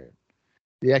Jeff Jarrett.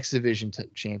 The X Division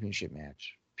Championship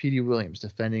match. Petey Williams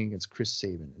defending against Chris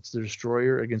Sabin. It's the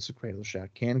Destroyer against the Cradle Shot.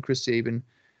 Can Chris Sabin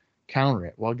counter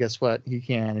it? Well, guess what? He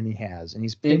can, and he has, and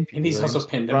he's pinned. And he's also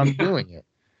pinned from doing it.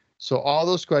 So all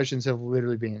those questions have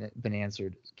literally been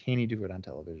answered. Can he do it on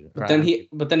television? But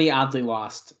then he oddly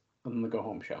lost on the Go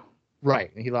Home show. Right,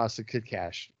 he lost to Kid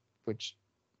Cash, which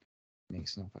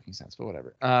makes no fucking sense. But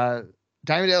whatever.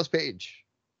 Diamond Dallas Page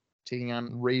taking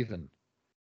on Raven.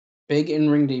 Big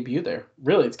in-ring debut there.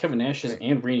 Really, it's Kevin Nash's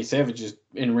and Randy Savage's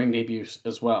in-ring debuts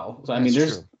as well. So I mean,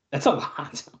 that's a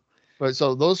lot. But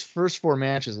so those first 4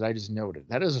 matches that I just noted,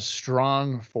 that is a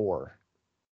strong 4.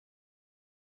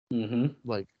 Mm-hmm.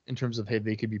 Like in terms of, hey,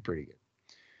 they could be pretty good.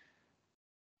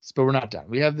 But we're not done.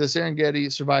 We have the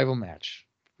Serengeti survival match,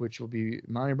 which will be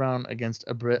Monty Brown against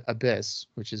Abyss,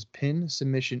 which is pin,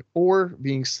 submission, or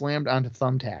being slammed onto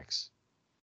thumbtacks.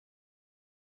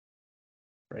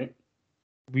 Right.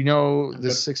 We know the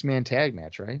 6-man tag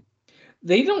match, right?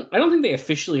 I don't think they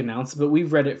officially announced it, but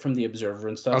we've read it from the Observer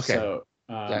and stuff. Okay. So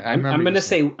I'm gonna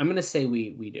say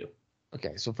we do.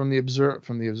 Okay, so from the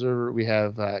Observer, we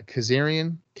have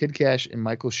Kazarian, Kid Cash, and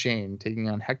Michael Shane taking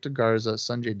on Hector Garza,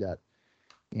 Sanjay Dutt,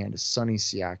 and Sonny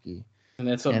Siaki. And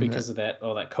that's all because of that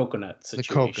coconut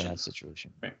situation. The coconut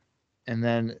situation. Right. And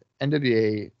then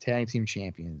NWA Tag Team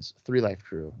Champions, 3 Life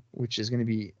Crew, which is going to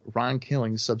be Ron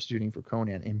Killing substituting for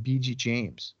Conan, and BG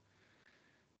James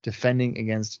defending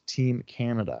against Team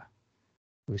Canada,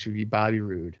 which would be Bobby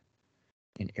Roode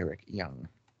and Eric Young.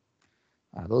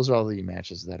 Those are all the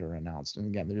matches that are announced. And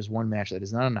again, there's one match that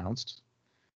is not announced.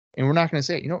 And we're not going to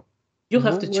say it. You'll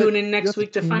have to tune in next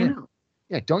week to find out.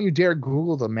 Yeah, don't you dare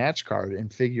Google the match card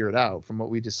and figure it out from what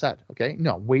we just said, okay?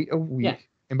 No, wait a week. Yeah.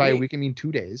 And by a week, I mean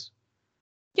 2 days.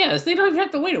 Yes, they don't even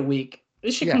have to wait a week.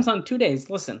 This shit comes out in 2 days.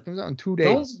 Listen. It comes out in 2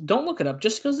 days. Don't look it up.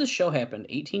 Just because this show happened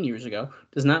 18 years ago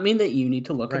does not mean that you need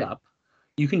to look it up.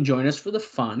 You can join us for the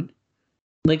fun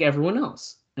like everyone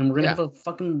else. And we're going to have a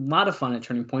fucking lot of fun at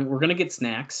Turning Point. We're going to get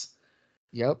snacks.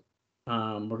 Yep.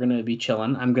 We're going to be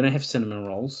chilling. I'm going to have cinnamon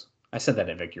rolls. I said that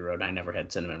at Victory Road. I never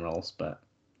had cinnamon rolls, but...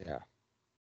 Yeah.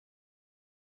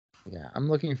 Yeah, I'm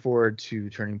looking forward to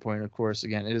Turning Point. Of course,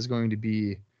 again, it is going to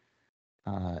be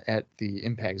at the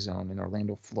Impact Zone in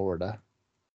Orlando, Florida.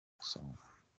 So,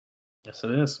 yes,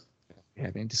 it is.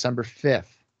 Happening December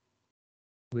 5th,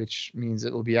 which means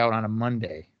it will be out on a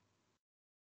Monday.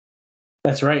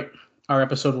 That's right. Our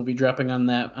episode will be dropping on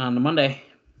the Monday.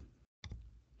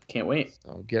 Can't wait.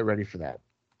 So get ready for that.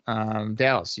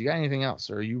 Dallas, you got anything else?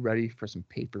 Or are you ready for some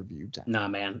pay-per-view time? Nah,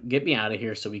 man. Get me out of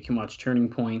here so we can watch Turning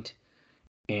Point,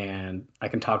 and I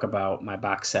can talk about my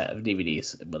box set of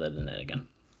DVDs other than that again.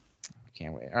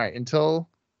 Can't wait. All right, until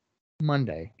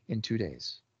Monday in 2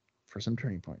 days for some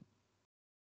Turning Point.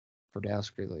 For Dallas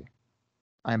Gridley,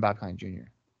 I'm Bob Klein Jr.,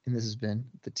 and this has been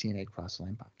the TNA Cross the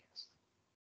Line Podcast.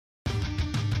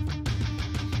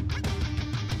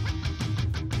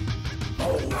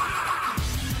 Oh, wow.